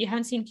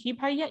haven't seen Cutie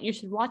Pie yet? You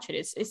should watch it.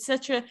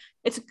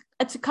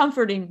 It's a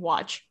comforting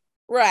watch.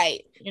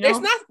 Right. You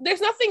know?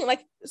 There's nothing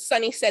like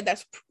Sunny said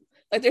that's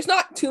like there's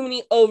not too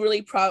many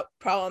overly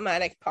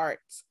problematic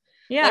parts.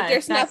 Yeah. Like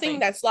there's nothing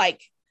that's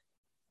like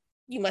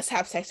you must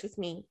have sex with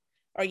me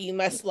or you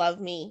must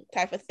love me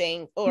type of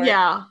thing. Or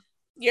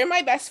you're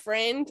my best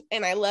friend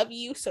and I love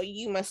you, so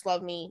you must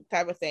love me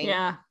type of thing.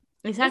 Yeah,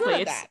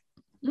 exactly.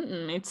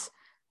 It's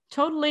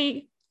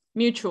totally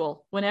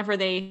mutual whenever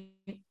they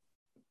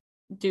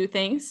do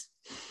things.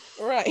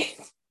 Right.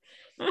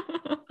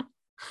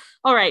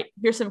 All right,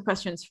 here's some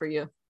questions for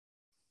you.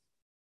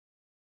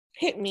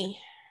 Hit me.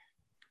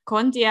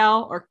 Kwon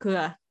Diao or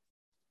Kua?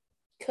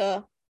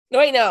 No,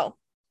 wait, no.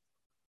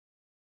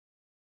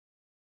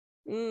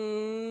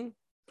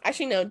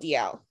 Actually, no,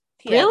 Diao.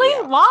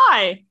 Really? Diao.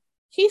 Why?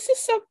 He's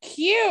just so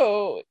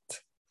cute.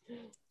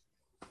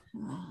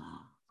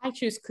 I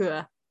choose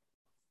Kua.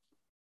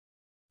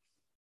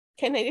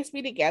 Can they just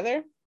be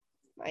together?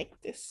 Like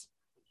this?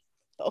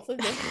 Both of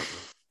them?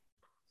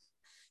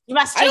 You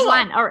must choose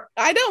one.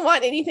 I don't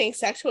want anything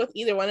sexual with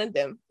either one of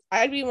them.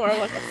 I'd be more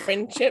like a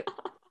friendship.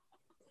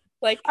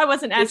 Like I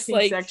wasn't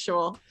asking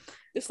sexual.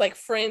 Just like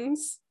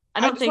friends.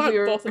 I don't think we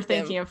were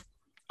thinking of.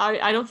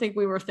 I don't think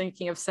we were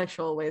thinking of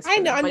sexual ways. I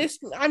know. I'm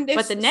just.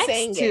 But the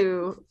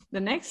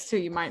next two,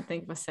 you might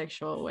think of a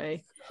sexual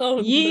way.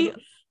 Oh, Yi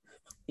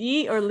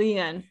or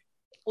Leanne?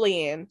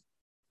 Leanne.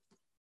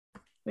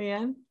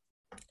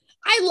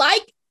 I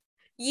like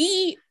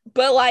Yi,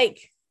 but like,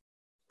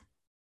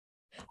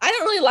 I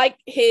don't really like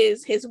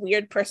his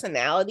weird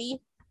personality.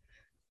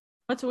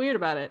 What's weird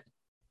about it?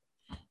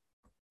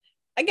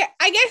 I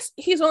guess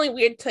he's only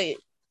weird to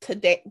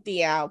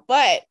Diao,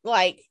 but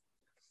like.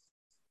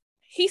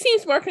 He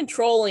seems more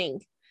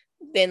controlling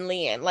than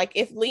Leanne. Like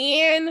if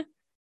Leanne,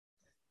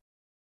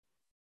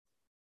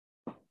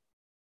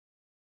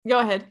 go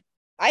ahead.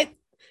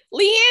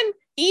 Leanne,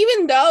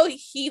 even though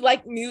he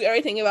like knew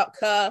everything about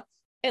Ka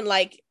and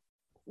like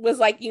was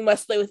like you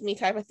must play with me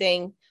type of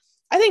thing,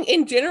 I think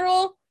in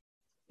general,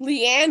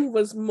 Leanne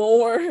was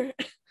more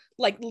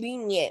like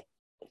lenient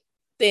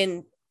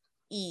than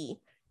E.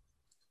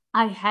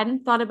 I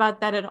hadn't thought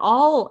about that at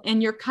all,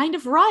 and you're kind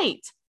of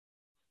right.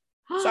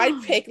 So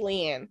I'd pick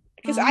Leanne.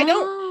 Because I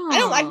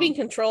don't like being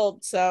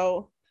controlled,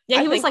 so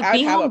yeah, he was like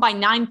be home by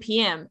 9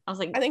 p.m. I was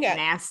like,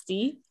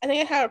 nasty. I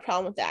think I had a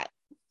problem with that.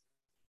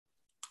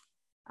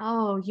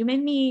 Oh, you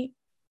made me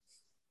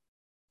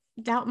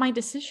doubt my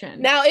decision.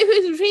 Now, if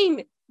it's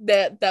between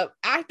the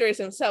actors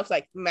themselves,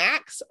 like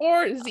Max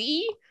or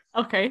Z,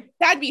 okay,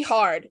 that'd be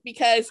hard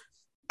because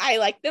I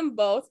like them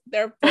both.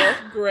 They're both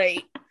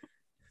great.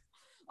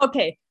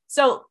 Okay,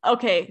 so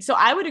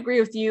I would agree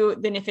with you.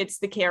 Then if it's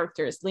the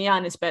characters,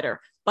 Leon is better.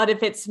 But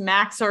if it's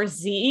Max or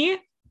Z,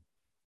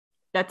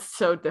 that's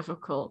so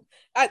difficult.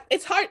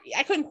 It's hard.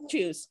 I couldn't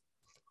choose.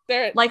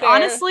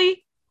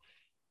 Honestly,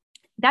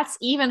 that's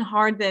even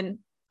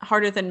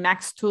harder than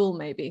Max Tool,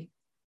 maybe.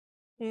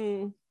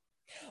 Well,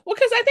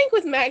 because I think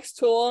with Max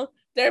Tool,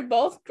 they're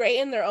both great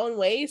in their own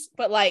ways,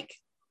 but like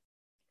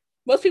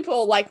most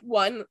people like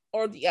one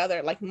or the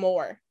other like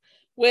more.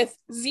 With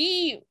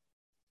Z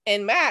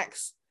and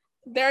Max,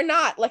 they're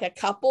not like a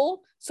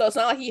couple, so it's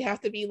not like you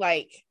have to be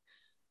like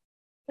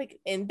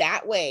in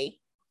that way.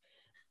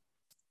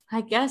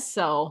 I guess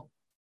so,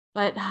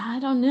 but I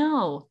don't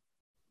know.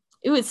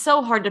 It was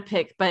so hard to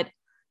pick, but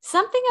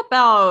something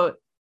about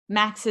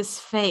Max's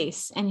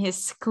face and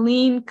his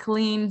clean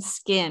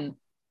skin.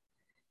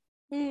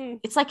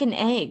 It's like an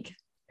egg.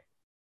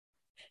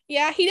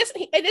 Yeah,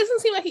 it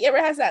doesn't seem like he ever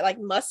has that like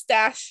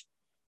mustache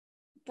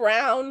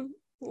brown,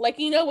 like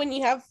when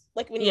you have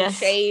like when you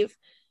shave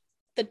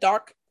the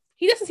dark.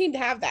 He doesn't seem to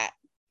have that.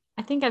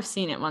 I think I've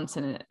seen it once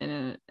in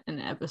an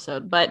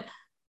episode, but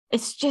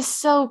it's just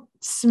so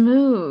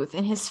smooth,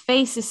 and his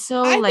face is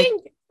so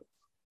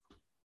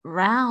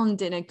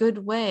round in a good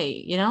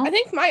way, I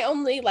think my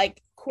only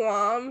like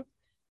qualm,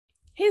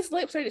 his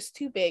lips are just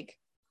too big.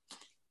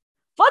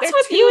 What's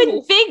with you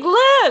and big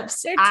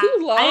lips? They're too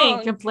long. I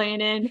ain't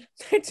complaining.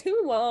 They're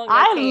too long.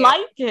 I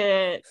like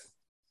it.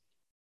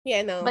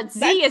 Yeah, no. But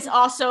Z is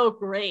also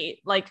great.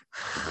 Like,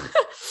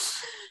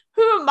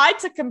 who am I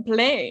to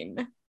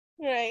complain?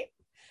 Right.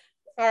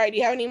 All right. Do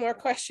you have any more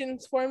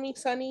questions for me,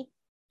 Sunny?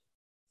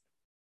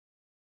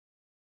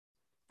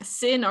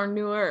 Sin or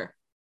Noor?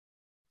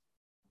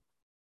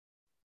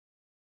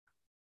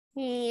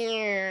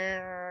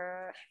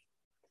 Yeah.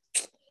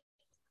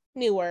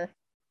 Noor.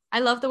 I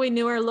love the way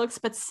Noor looks,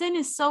 but Sin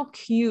is so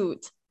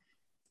cute.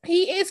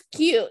 He is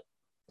cute.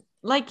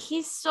 Like,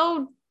 he's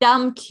so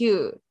dumb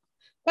cute.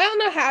 But I don't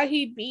know how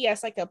he'd be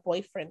as like a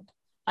boyfriend.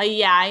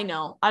 Yeah, I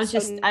know. I was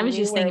just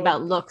thinking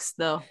about looks,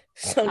 though.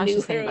 I was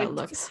just thinking about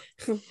looks.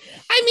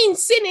 I mean,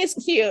 Sin is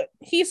cute.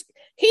 He's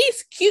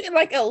cute in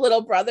like a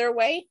little brother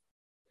way.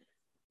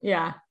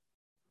 Yeah.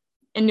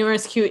 And Noor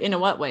is cute in a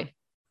what way?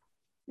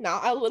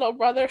 Not a little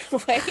brother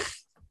way.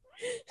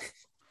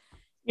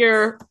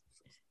 Your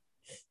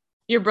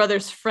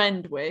brother's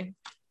friend way.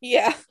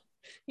 Yeah.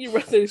 Your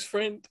brother's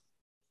friend.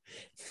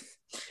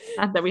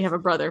 Not that we have a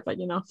brother, but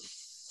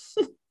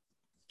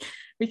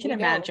we can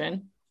imagine.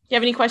 Do you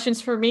have any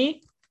questions for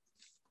me?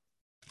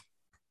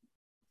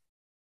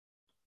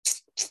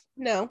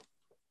 No.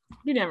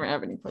 You never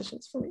have any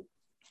questions for me.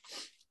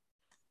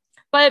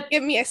 But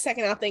give me a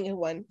second, I'll think of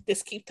one.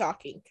 Just keep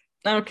talking.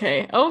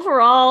 Okay.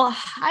 Overall,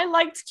 I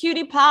liked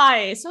Cutie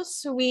Pie. So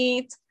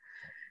sweet.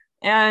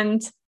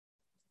 And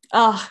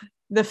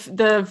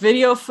the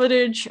video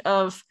footage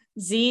of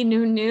Z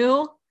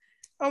New.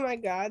 Oh my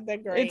God, they're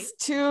great. It's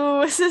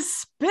too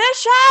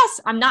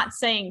suspicious. I'm not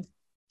saying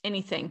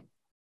anything.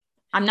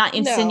 I'm not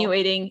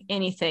insinuating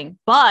anything,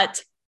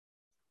 but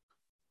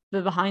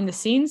the behind the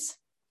scenes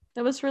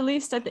that was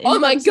released at the end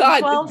of my God,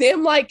 12,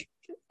 them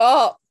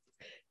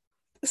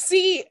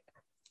see.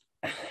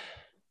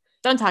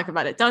 Don't talk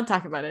about it.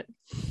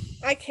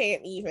 I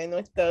can't even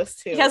with those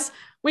two. Because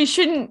we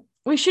shouldn't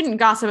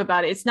gossip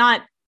about it. It's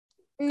not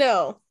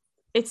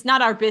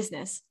our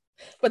business.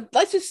 But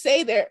let's just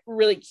say they're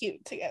really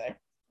cute together.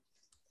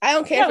 I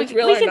don't care if it's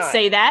real or not. We can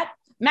say that.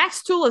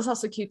 Max Tool is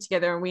also cute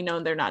together, and we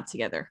know they're not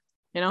together.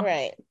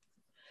 Right.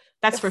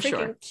 That's they're for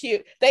sure.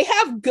 Cute. They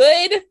have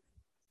good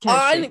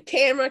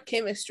on-camera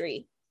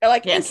chemistry. Or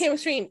like in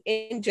chemistry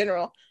in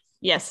general.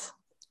 Yes.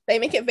 They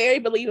make it very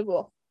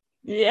believable.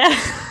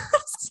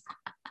 Yes.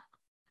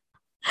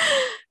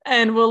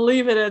 And we'll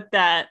leave it at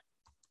that.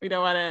 We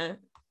don't want to.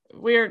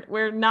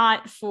 We're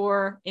not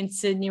for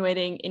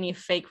insinuating any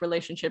fake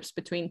relationships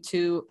between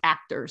two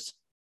actors.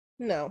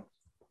 No.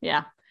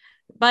 Yeah.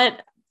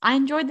 But I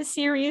enjoyed the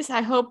series.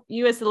 I hope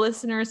you as the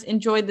listeners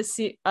enjoyed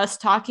us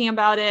talking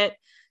about it.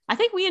 I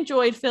think we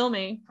enjoyed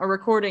filming or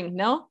recording.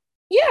 No?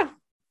 Yeah.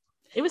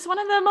 It was one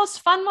of the most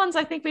fun ones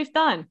I think we've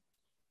done.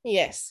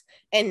 Yes.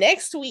 And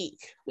next week,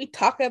 we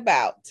talk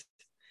about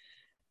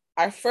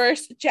our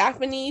first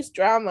Japanese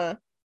drama,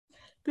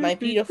 My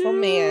Beautiful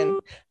Man.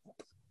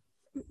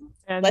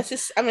 And I'm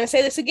going to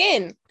say this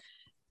again.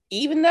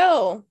 Even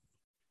though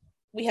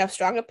we have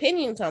strong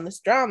opinions on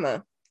this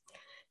drama,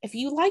 if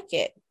you like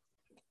it,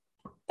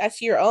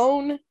 that's your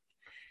own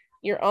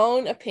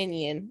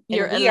opinion.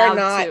 And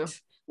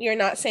we are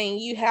not saying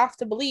you have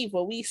to believe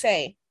what we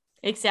say.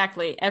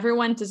 Exactly.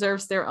 Everyone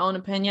deserves their own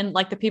opinion.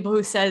 Like the people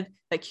who said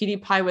that Cutie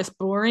Pie was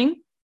boring.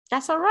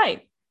 That's all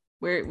right.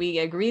 We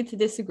agree to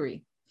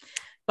disagree.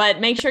 But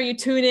make sure you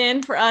tune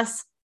in for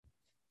us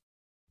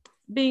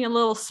being a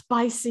little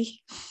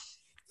spicy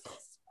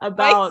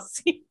about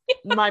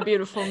My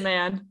Beautiful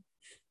Man.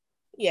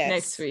 Yes.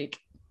 Next week.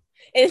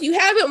 And if you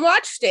haven't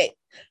watched it,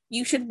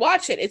 you should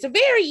watch it. It's a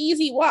very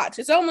easy watch.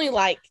 It's only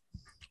like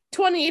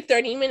 20 or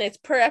 30 minutes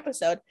per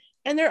episode.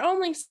 And there are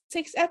only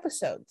 6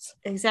 episodes.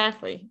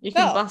 Exactly. You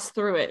can bust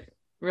through it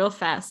real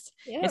fast.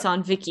 Yeah. It's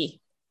on Viki.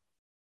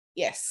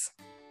 Yes.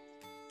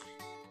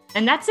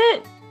 And that's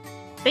it.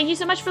 Thank you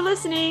so much for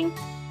listening.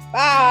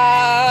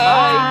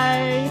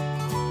 Bye. Bye.